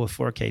laughing at people with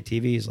 4K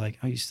TVs like,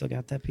 oh, you still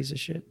got that piece of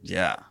shit?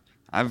 Yeah.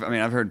 I've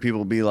heard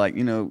people be like,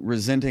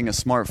 resenting a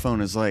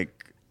smartphone is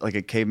like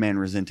a caveman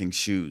resenting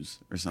shoes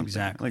or something.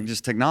 Exactly. Like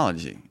just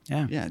technology.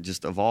 Yeah. Yeah,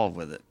 just evolve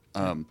with it.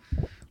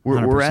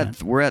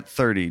 We're at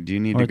 30. Do you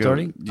need to go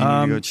 30? Do you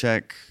need to go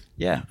check?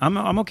 Yeah.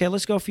 I'm okay.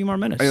 Let's go a few more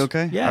minutes. Are you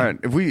okay? Yeah. All right.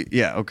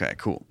 Okay,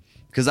 cool.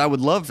 Because I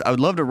would love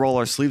to roll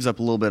our sleeves up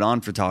a little bit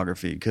on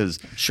photography, because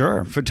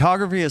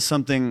photography is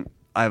something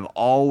I've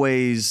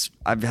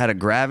had a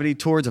gravity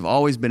towards. I've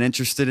always been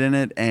interested in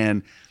it,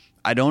 and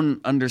I don't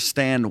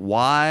understand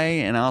why.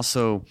 And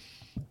also,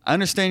 I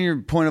understand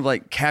your point of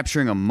like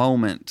capturing a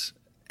moment,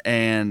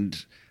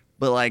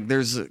 but like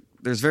there's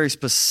very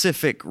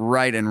specific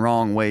right and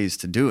wrong ways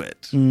to do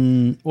it.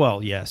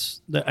 Well,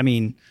 yes. I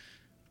mean,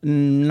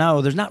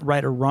 no, there's not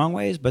right or wrong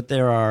ways, but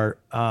there are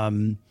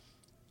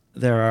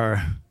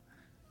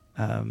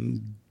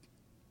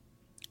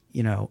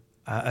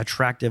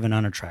attractive and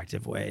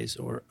unattractive ways,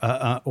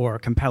 or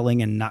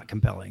compelling and not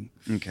compelling.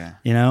 Okay.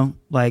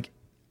 Like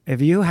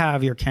if you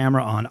have your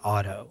camera on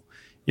auto,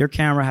 your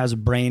camera has a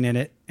brain in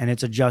it and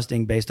it's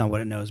adjusting based on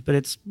what it knows, but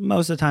it's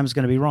most of the time it's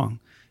going to be wrong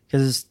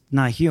because it's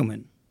not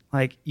human.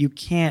 Like you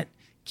can't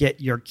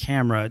get your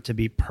camera to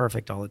be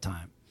perfect all the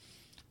time.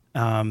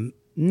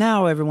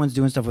 Now everyone's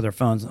doing stuff with their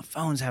phones. The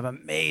phones have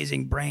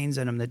amazing brains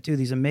in them that do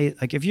these amazing,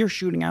 like if you're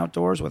shooting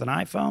outdoors with an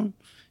iPhone,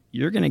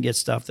 you're going to get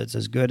stuff that's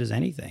as good as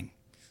anything.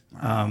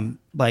 Wow.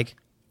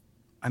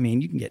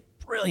 You can get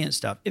brilliant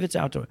stuff if it's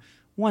outdoor.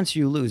 Once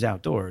you lose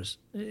outdoors,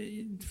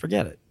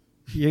 forget it.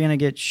 You're going to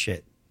get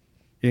shit.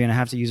 You're going to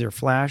have to use your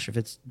flash if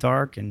it's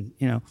dark, and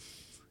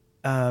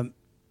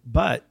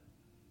but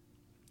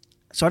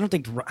so I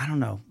don't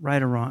know,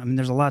 right or wrong. I mean,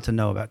 there's a lot to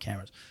know about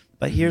cameras,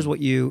 but here's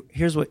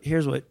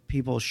what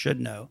people should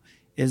know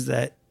is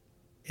that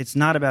it's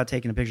not about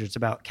taking a picture. It's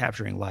about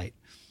capturing light.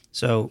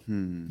 So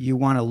you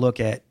want to look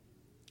at,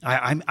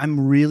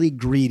 I'm really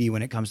greedy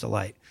when it comes to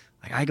light.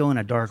 Like I go in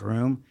a dark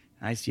room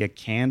and I see a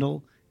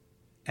candle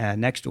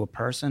next to a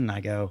person and I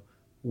go,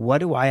 what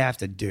do I have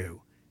to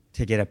do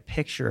to get a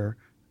picture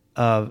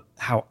of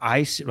how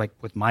I see, like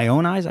with my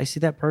own eyes, I see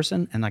that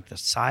person and like the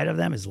side of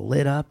them is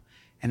lit up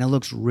and it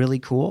looks really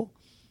cool.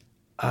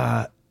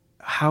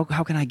 How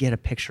can I get a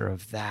picture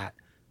of that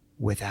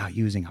without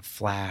using a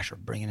flash or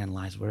bringing in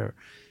lights, whatever?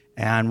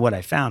 And what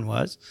I found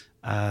was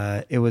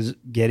it was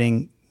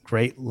getting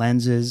great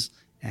lenses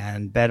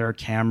and better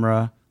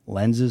camera,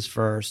 lenses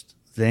first,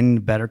 then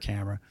better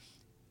camera.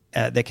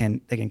 They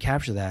can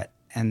capture that.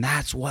 And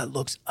that's what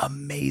looks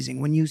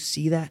amazing. When you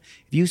see that,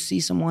 if you see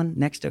someone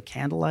next to a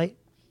candlelight,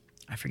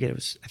 I think it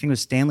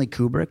was Stanley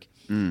Kubrick.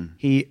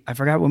 I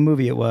forgot what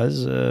movie it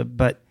was,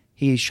 but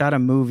he shot a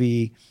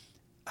movie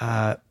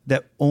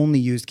that only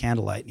used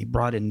candlelight, and he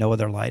brought in no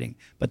other lighting.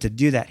 But to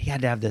do that, he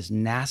had to have this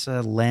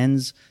NASA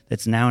lens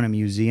that's now in a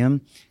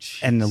museum. Jeez.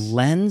 And the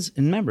lens,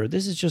 and remember,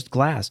 this is just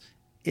glass.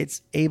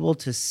 It's able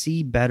to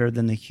see better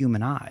than the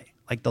human eye.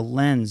 Like the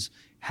lens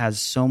has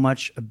so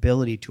much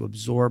ability to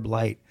absorb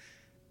light.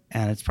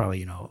 And it's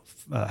probably, a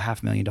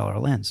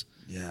 $500,000 lens.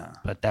 Yeah.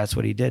 But that's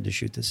what he did to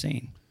shoot the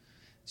scene.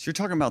 So you're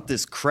talking about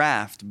this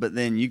craft, but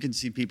then you can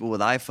see people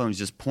with iPhones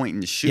just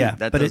pointing to shoot.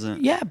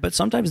 Yeah, but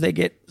sometimes they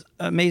get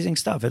amazing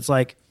stuff. It's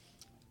like,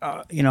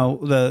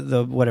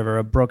 the whatever,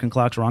 a broken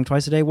clock's wrong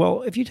twice a day.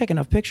 Well, if you take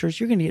enough pictures,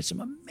 you're going to get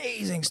some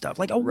amazing stuff,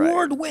 like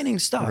award-winning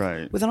stuff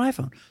with an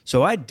iPhone.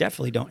 So I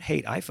definitely don't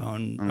hate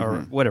iPhone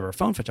or whatever,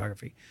 phone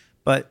photography.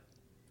 But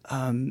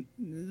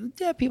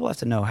people have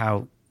to know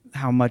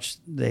how much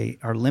they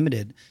are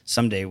limited.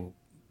 Someday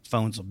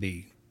phones will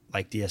be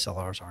like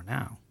DSLRs are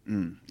now.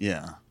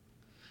 Yeah.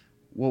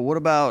 Well, what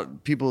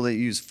about people that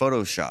use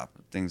Photoshop,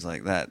 things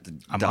like that?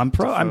 I'm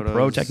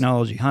pro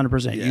technology,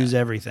 100%. Yeah. Use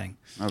everything.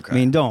 Okay. I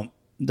mean, don't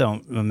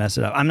mess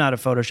it up. I'm not a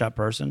Photoshop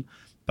person,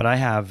 but I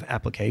have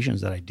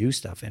applications that I do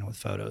stuff in with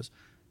photos.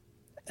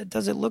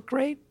 Does it look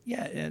great?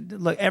 Yeah.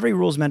 Look, every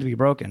rule is meant to be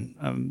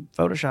broken.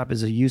 Photoshop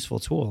is a useful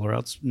tool, or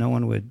else no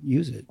one would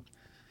use it.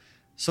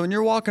 So when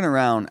you're walking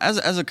around,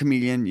 as a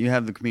comedian, you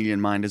have the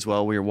comedian mind as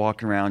well, where you're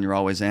walking around, you're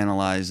always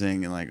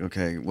analyzing and like,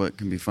 okay, what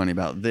can be funny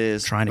about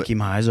this? Trying to keep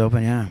my eyes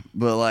open, yeah.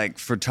 But like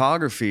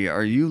photography,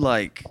 are you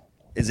like,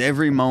 is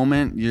every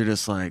moment you're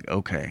just like,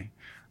 okay,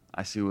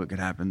 I see what could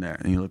happen there.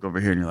 And you look over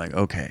here and you're like,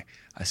 okay,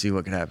 I see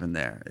what could happen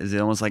there. Is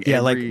it almost like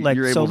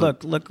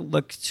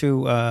look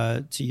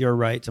to your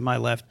right, to my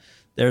left,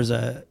 there's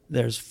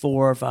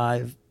 4 or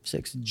 5,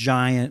 6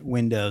 giant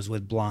windows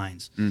with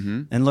blinds.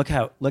 And look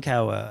how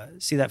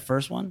see that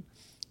first one?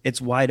 It's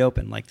wide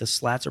open. Like the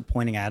slats are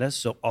pointing at us,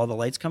 so all the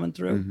light's coming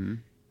through.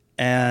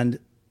 And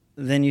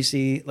then you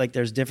see like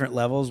there's different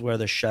levels where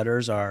the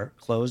shutters are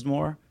closed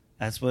more.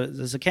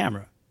 There's a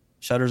camera.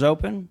 Shutters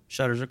open,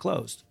 shutters are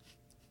closed.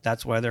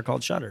 That's why they're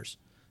called shutters.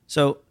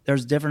 So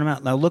there's different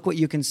amount. Now look what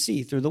you can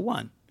see through the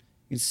one.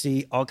 You can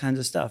see all kinds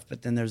of stuff,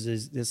 but then there's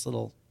those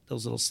little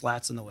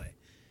slats in the way.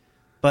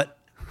 But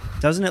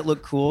doesn't it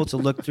look cool to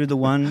look through the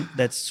one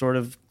that's sort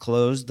of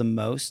closed the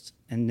most,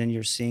 and then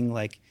you're seeing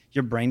like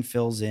your brain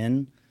fills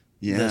in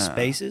the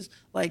spaces?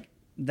 Like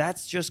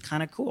that's just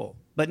kind of cool.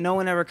 But no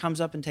one ever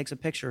comes up and takes a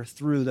picture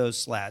through those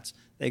slats.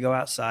 They go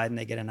outside and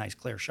they get a nice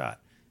clear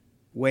shot.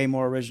 Way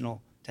more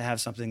original to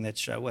have something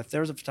that's if there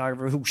was a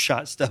photographer who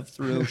shot stuff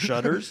through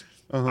shutters,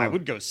 I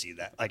would go see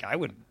that. Like I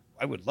would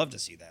love to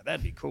see that.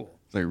 That'd be cool.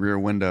 It's like Rear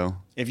Window.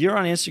 If you're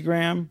on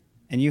Instagram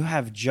and you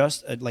have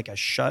just a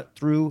shut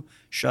through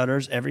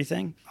shutters,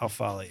 everything, I'll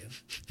follow you.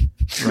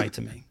 Write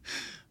to me.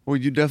 Well,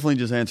 you definitely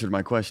just answered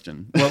my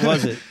question. What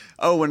was it?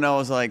 When I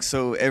was like,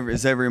 so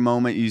every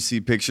moment you see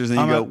pictures and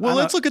you go,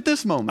 let's look at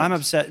this moment. I'm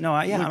upset. No,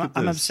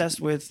 I'm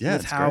obsessed with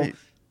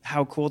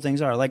how cool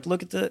things are. Like,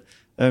 look at the.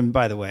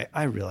 By the way,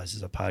 I realize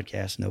it's a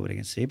podcast, nobody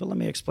can see, but let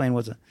me explain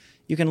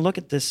you can look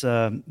at this,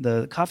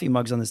 the coffee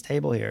mugs on this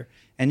table here,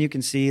 and you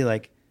can see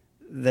like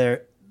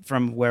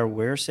from where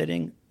we're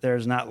sitting,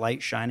 there's not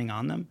light shining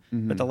on them,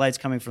 but the light's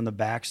coming from the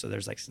back, so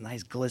there's like some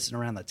nice glisten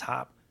around the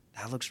top.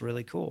 That looks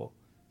really cool.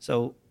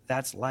 So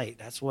that's light.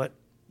 That's what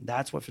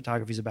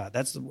photography is about.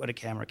 That's what a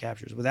camera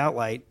captures. Without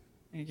light,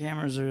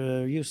 cameras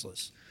are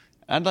useless.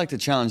 I'd like to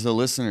challenge the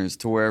listeners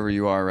to wherever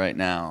you are right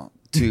now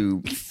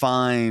to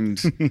find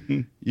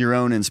your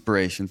own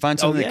inspiration. Find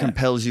something that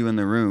compels you in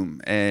the room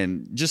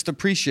and just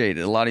appreciate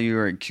it. A lot of you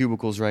are at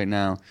cubicles right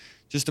now.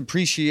 Just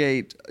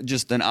appreciate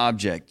just an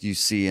object you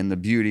see and the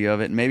beauty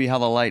of it, and maybe how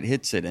the light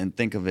hits it, and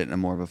think of it in a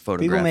more of a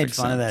photographic People made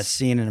fun of that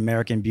scene in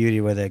American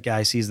Beauty where the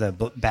guy sees the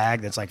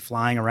bag that's like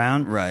flying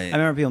around. Right. I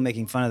remember people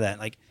making fun of that.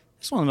 Like,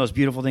 it's one of the most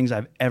beautiful things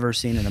I've ever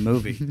seen in a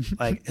movie.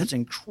 Like, it's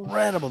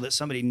incredible that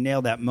somebody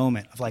nailed that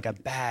moment of like a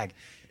bag.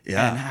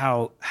 Yeah. And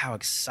how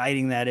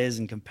exciting that is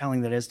and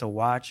compelling that is to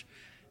watch.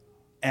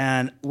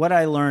 And what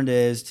I learned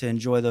is to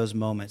enjoy those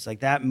moments. Like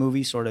that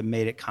movie sort of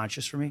made it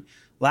conscious for me.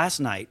 Last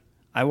night,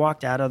 I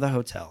walked out of the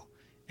hotel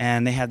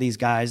and they have these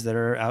guys that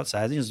are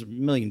outside. There's a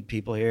million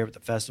people here at the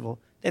festival.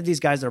 They have these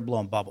guys that are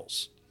blowing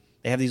bubbles.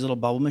 They have these little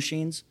bubble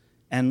machines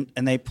and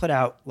they put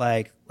out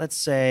like, let's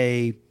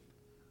say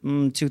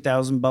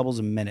 2,000 bubbles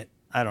a minute.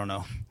 I don't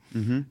know.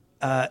 Mm-hmm.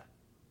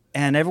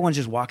 And everyone's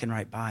just walking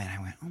right by. And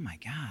I went, oh my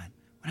God,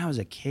 when I was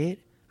a kid,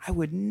 I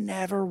would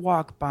never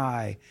walk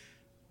by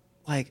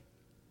like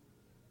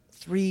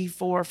 3,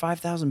 4,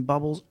 5,000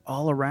 bubbles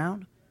all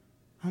around.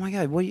 Oh my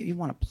God, what you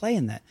want to play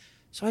in that?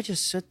 So I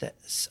just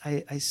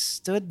I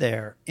stood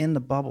there in the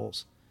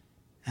bubbles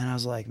and I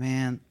was like,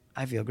 man,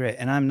 I feel great.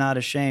 And I'm not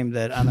ashamed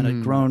that I'm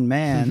a grown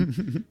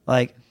man,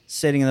 like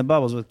sitting in the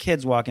bubbles with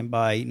kids walking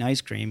by eating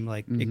ice cream,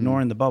 like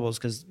ignoring the bubbles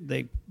because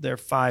they're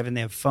 5 and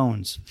they have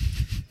phones.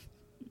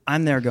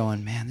 I'm there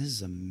going, man, this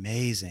is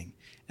amazing.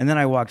 And then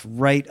I walked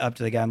right up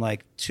to the guy. I'm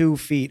like 2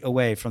 feet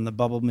away from the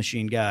bubble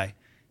machine guy,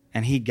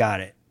 and he got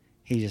it.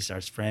 He just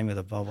starts spraying with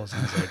the bubbles.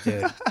 And I was like,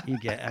 dude,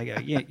 I go,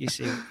 yeah, you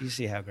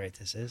see how great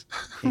this is?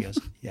 He goes,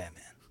 yeah,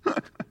 man.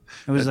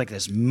 It was like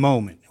this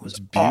moment. It was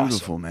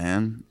beautiful, awesome.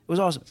 Man. It was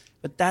awesome.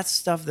 But that's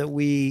stuff that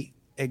we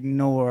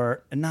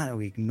ignore, and not that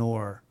we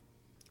ignore,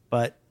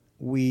 but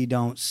we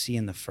don't see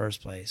in the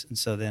first place. And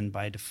so then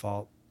by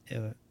default,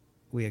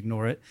 we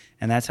ignore it.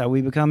 And that's how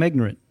we become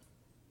ignorant.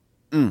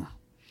 Well,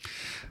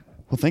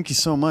 thank you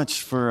so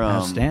much for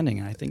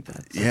outstanding. I think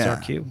that's our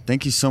cue.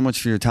 Thank you so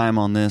much for your time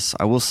on this.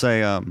 I will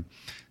say,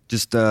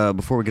 just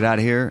before we get out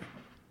of here,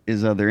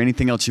 is there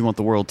anything else you want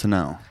the world to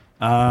know?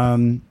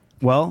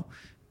 Well,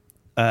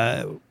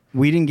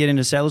 we didn't get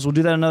into settlers. We'll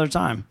do that another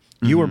time.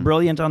 You were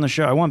brilliant on the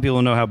show. I want people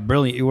to know how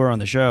brilliant you were on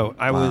the show.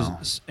 I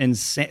was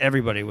insane.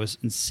 Everybody was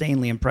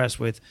insanely impressed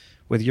with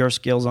your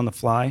skills on the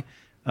fly.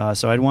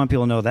 So I'd want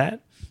people to know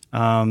that.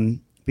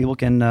 People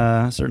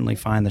can certainly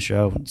find the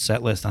show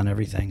Setlist on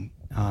everything,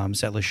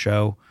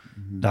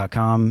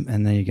 setlistshow.com,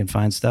 and then you can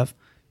find stuff.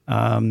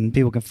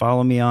 People can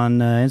follow me on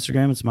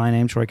Instagram. It's my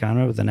name, Troy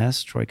Conrad, with an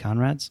S, Troy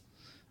Conrads.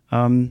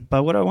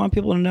 But what I want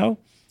people to know,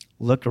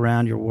 look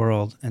around your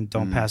world and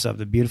don't pass up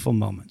the beautiful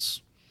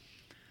moments.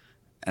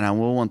 And I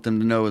will want them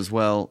to know as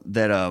well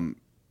that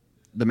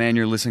the man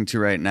you're listening to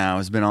right now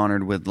has been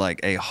honored with like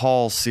a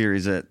Hall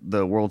series at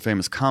the world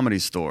famous Comedy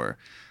Store,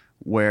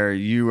 where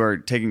you are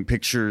taking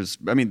pictures.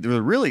 I mean,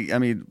 they're really,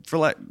 for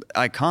like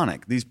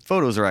iconic. These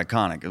photos are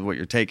iconic of what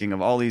you're taking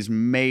of all these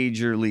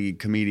major league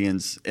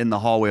comedians in the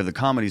hallway of the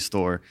Comedy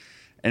Store.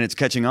 And it's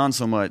catching on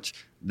so much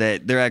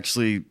that they're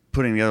actually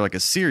putting together like a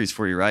series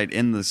for you, right,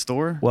 in the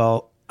store?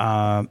 Well,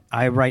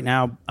 right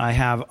now I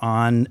have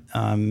on,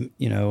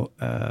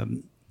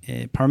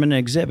 a permanent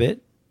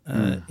exhibit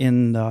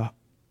in the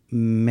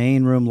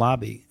main room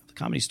lobby of the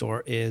Comedy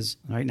Store. Is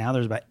right now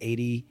there's about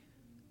 80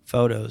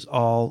 photos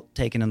all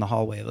taken in the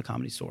hallway of the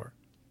Comedy Store,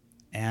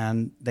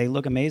 and they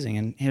look amazing.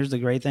 And here's the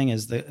great thing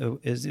is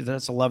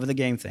that's a love of the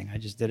game thing. I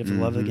just did it for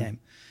the love of the game.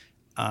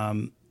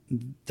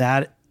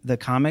 That the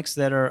comics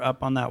that are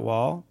up on that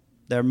wall,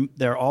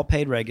 they're all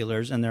paid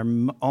regulars,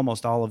 and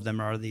almost all of them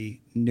are the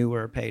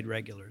newer paid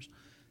regulars.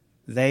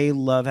 They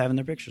love having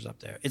their pictures up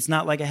there. It's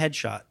not like a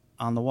headshot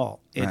on the wall.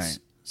 It's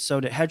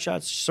so the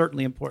headshots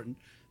certainly important,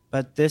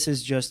 but this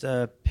is just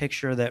a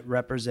picture that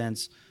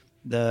represents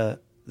the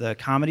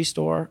Comedy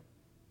Store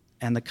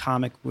and the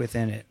comic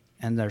within it,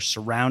 and they're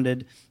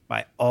surrounded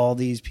by all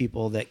these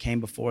people that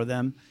came before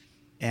them,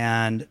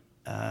 and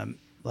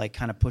like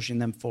kind of pushing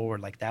them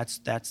forward. Like that's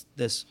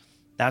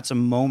a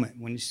moment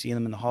when you see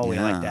them in the hallway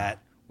like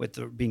that,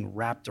 with being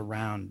wrapped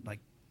around, like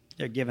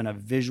they're given a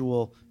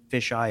visual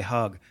fisheye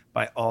hug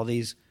by all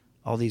these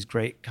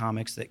great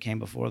comics that came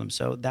before them.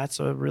 So that's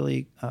I'm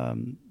really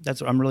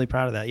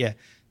proud of that. Yeah.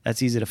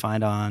 That's easy to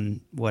find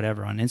on on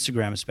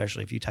Instagram,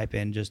 especially if you type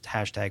in just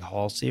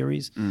 #Hall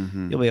series,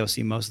 you'll be able to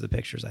see most of the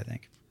pictures, I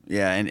think.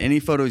 Yeah, and any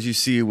photos you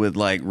see with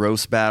like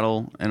roast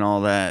battle and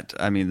all that,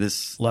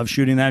 love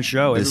shooting that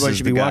show. Everybody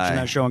should be watching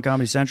that show on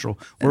Comedy Central.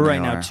 We're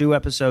right now 2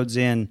 episodes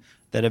in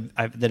that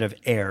have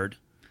aired,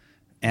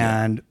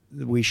 and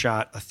we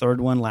shot a 3rd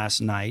one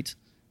last night,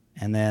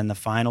 and then the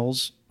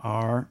finals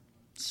are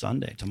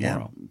Sunday,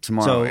 tomorrow. Yeah,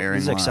 tomorrow, so airing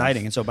this is live.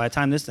 exciting. And so by the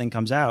time this thing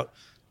comes out,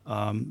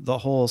 the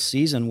whole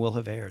season will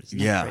have aired. Isn't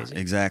that crazy?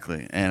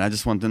 Exactly. And I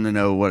just want them to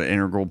know what an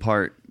integral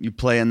part you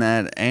play in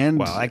that.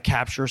 And I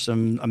capture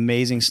some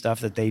amazing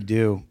stuff that they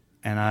do,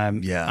 and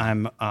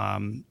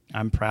I'm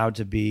proud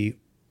to be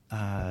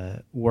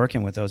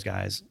working with those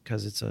guys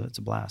because it's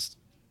a blast.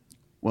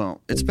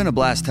 Well, it's been a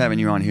blast having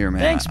you on here,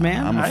 man. Thanks,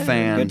 man. I'm a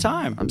fan. Had a good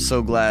time. I'm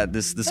so glad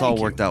this all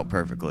worked out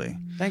perfectly.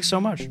 Thanks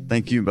so much.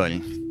 Thank you,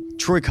 buddy.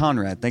 Troy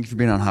Conrad, thank you for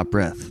being on Hot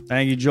Breath.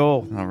 Thank you,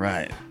 Joel. All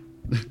right.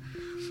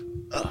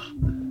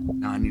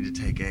 Now I need to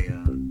take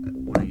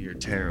one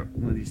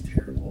of these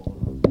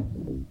terrible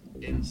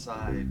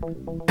inside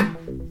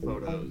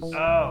photos.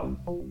 Oh,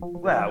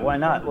 well, why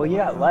not? Well, you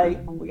got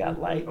light. We got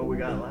light. Oh, we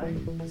got light.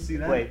 See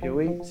that? Wait, do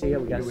we? See,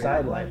 we got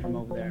side light from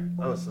over there.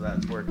 Oh, so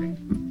that's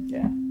working.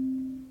 Yeah.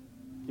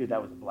 Dude,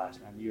 that was a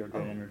blast, man. You're a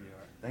good interviewer.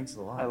 Thanks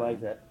a lot. I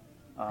like that.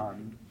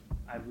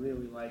 I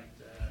really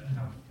liked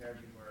how prepared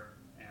you were,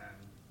 and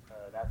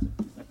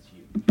that's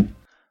huge.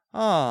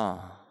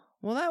 Oh,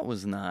 well, that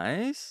was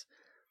nice.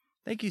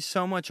 Thank you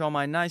so much, all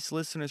my nice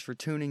listeners, for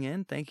tuning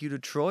in. Thank you to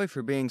Troy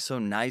for being so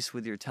nice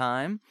with your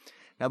time.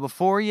 Now,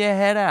 before you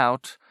head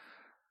out,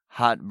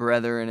 hot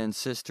brethren and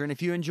sister, and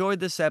if you enjoyed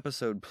this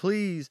episode,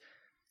 please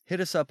hit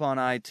us up on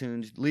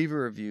iTunes. Leave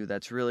a review.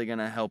 That's really going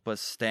to help us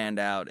stand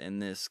out in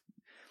this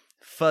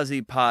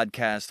fuzzy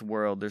podcast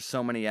world. There's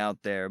so many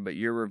out there, but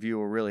your review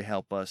will really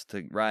help us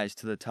to rise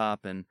to the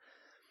top and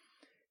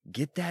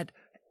get that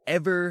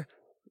ever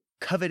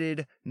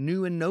coveted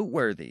new and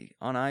noteworthy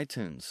on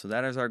iTunes. So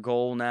that is our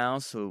goal now.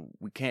 So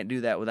we can't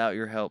do that without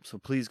your help. So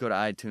please go to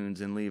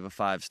iTunes and leave a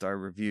 5-star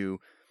review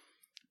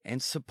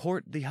and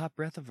support the Hot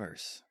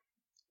Breathiverse.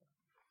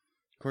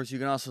 Of course, you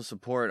can also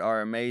support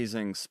our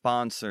amazing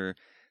sponsor.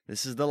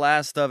 This is the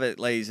last of it,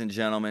 ladies and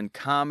gentlemen.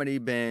 Comedy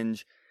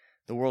Binge,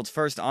 the world's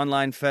first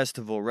online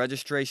festival.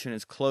 Registration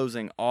is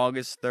closing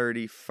August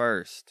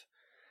 31st.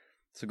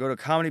 So go to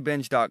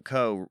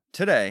comedybinge.co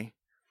today.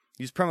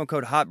 Use promo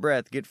code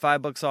HOTBREATH. Get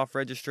 $5 off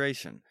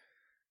registration.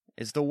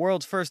 It's the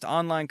world's first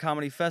online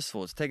comedy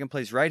festival. It's taking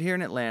place right here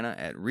in Atlanta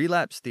at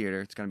Relapse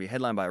Theater. It's going to be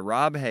headlined by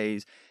Rob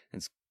Hayes.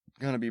 It's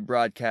going to be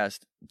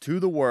broadcast to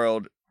the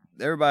world.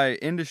 Everybody,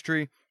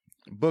 industry,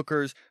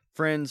 bookers,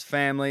 friends,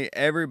 family,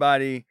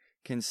 everybody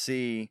can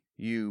see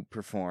you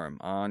perform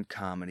on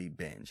Comedy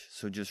Binge.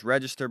 So just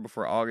register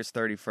before August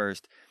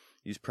 31st.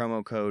 Use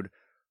promo code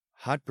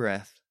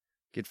HOTBREATH.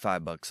 Get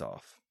 $5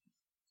 off.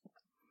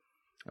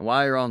 And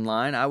while you're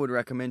online, I would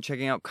recommend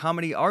checking out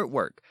comedy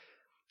artwork.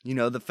 You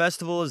know, the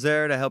festival is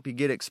there to help you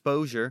get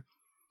exposure.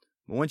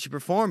 But once you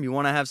perform, you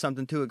want to have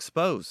something to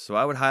expose. So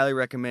I would highly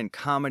recommend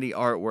comedy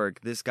artwork.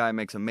 This guy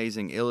makes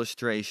amazing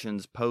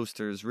illustrations,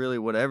 posters, really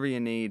whatever you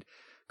need.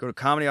 Go to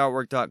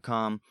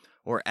comedyartwork.com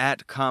or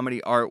at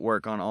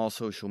comedyartwork on all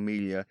social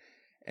media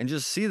and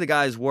just see the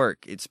guy's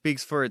work. It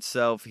speaks for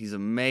itself. He's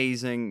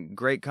amazing,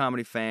 great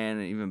comedy fan,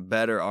 and even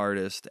better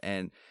artist.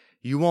 And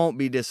you won't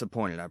be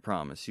disappointed, I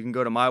promise. You can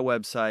go to my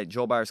website,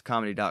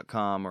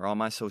 joelbyerscomedy.com, or on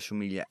my social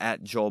media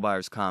at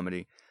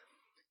joelbyerscomedy.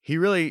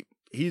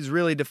 He's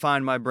really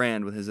defined my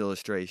brand with his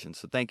illustrations,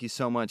 so thank you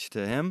so much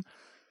to him.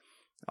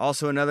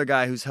 Also, another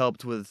guy who's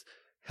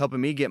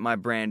helping me get my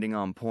branding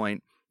on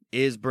point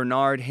is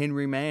Bernard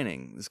Henry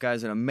Manning. This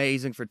guy's an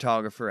amazing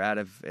photographer out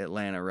of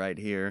Atlanta right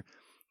here.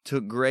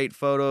 Took great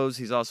photos.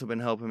 He's also been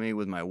helping me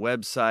with my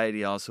website.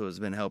 He also has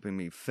been helping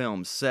me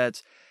film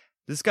sets.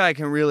 This guy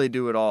can really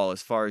do it all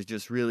as far as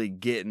just really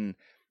getting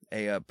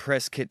a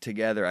press kit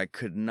together. I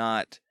could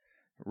not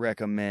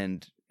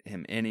recommend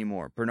him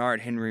anymore.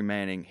 Bernard Henry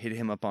Manning, hit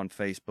him up on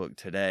Facebook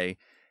today,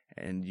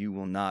 and you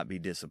will not be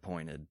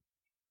disappointed.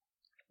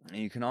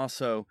 And you can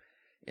also,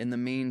 in the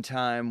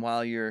meantime,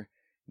 while you're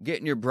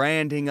getting your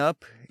branding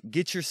up,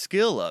 get your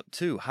skill up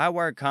too.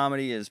 Highwire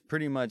Comedy is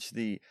pretty much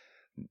the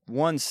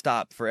one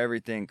stop for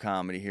everything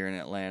comedy here in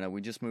Atlanta.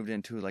 We just moved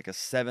into like a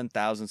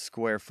 7,000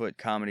 square foot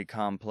comedy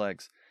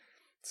complex.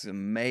 It's an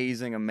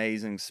amazing,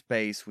 amazing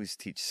space. We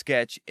teach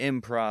sketch,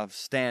 improv,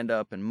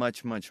 stand-up, and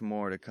much, much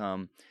more to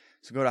come.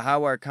 So go to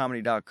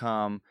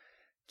highwirecomedy.com.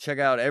 Check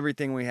out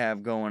everything we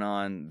have going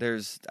on.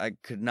 I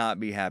could not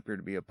be happier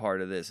to be a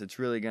part of this. It's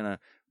really going to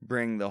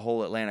bring the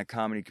whole Atlanta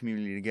comedy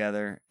community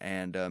together,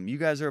 and you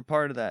guys are a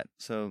part of that.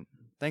 So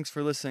thanks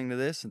for listening to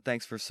this, and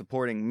thanks for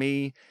supporting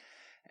me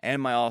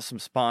and my awesome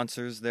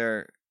sponsors.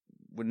 They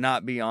would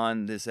not be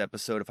on this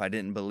episode if I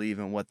didn't believe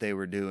in what they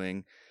were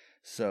doing.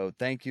 So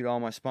thank you to all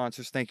my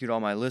sponsors. Thank you to all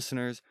my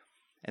listeners.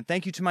 And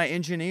thank you to my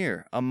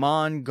engineer,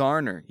 Amon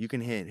Garner. You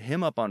can hit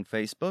him up on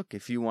Facebook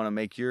if you want to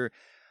make your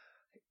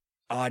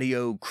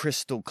audio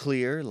crystal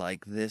clear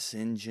like this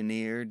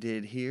engineer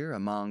did here,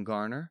 Amon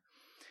Garner.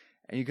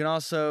 And you can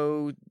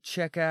also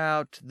check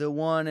out the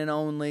one and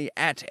only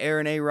at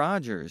Erin A.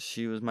 Rogers.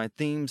 She was my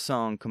theme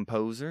song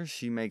composer.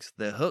 She makes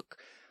the hook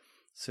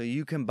so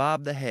you can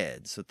bob the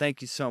head. So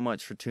thank you so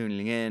much for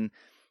tuning in.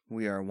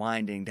 We are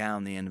winding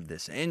down the end of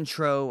this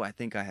intro. I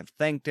think I have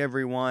thanked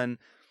everyone.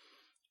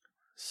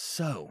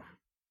 So,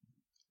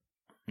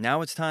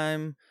 now it's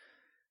time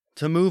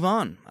to move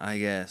on, I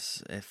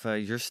guess. If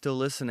you're still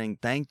listening,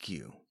 thank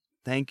you.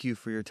 Thank you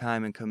for your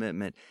time and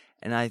commitment.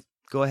 And I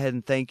go ahead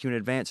and thank you in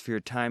advance for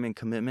your time and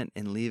commitment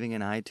in leaving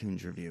an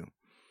iTunes review.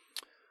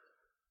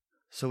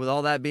 So with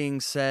all that being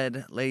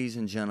said, ladies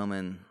and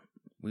gentlemen,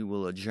 we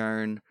will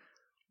adjourn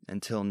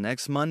until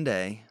next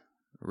Monday,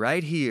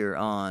 right here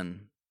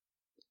on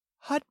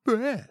Hot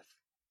Breath.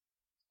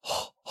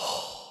 Hot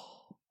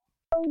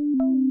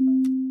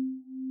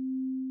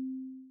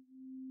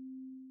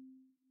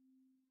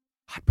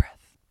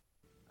breath.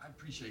 I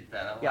appreciate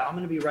that. Yeah, I'm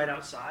going to be right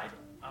outside.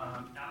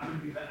 I'm going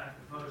to be at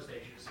the photo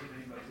station to see if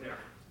anybody's there.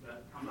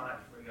 But come by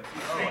before you go.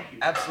 Thank you.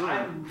 Absolutely.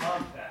 I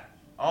love that.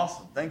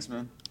 Awesome. Thanks,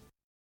 man.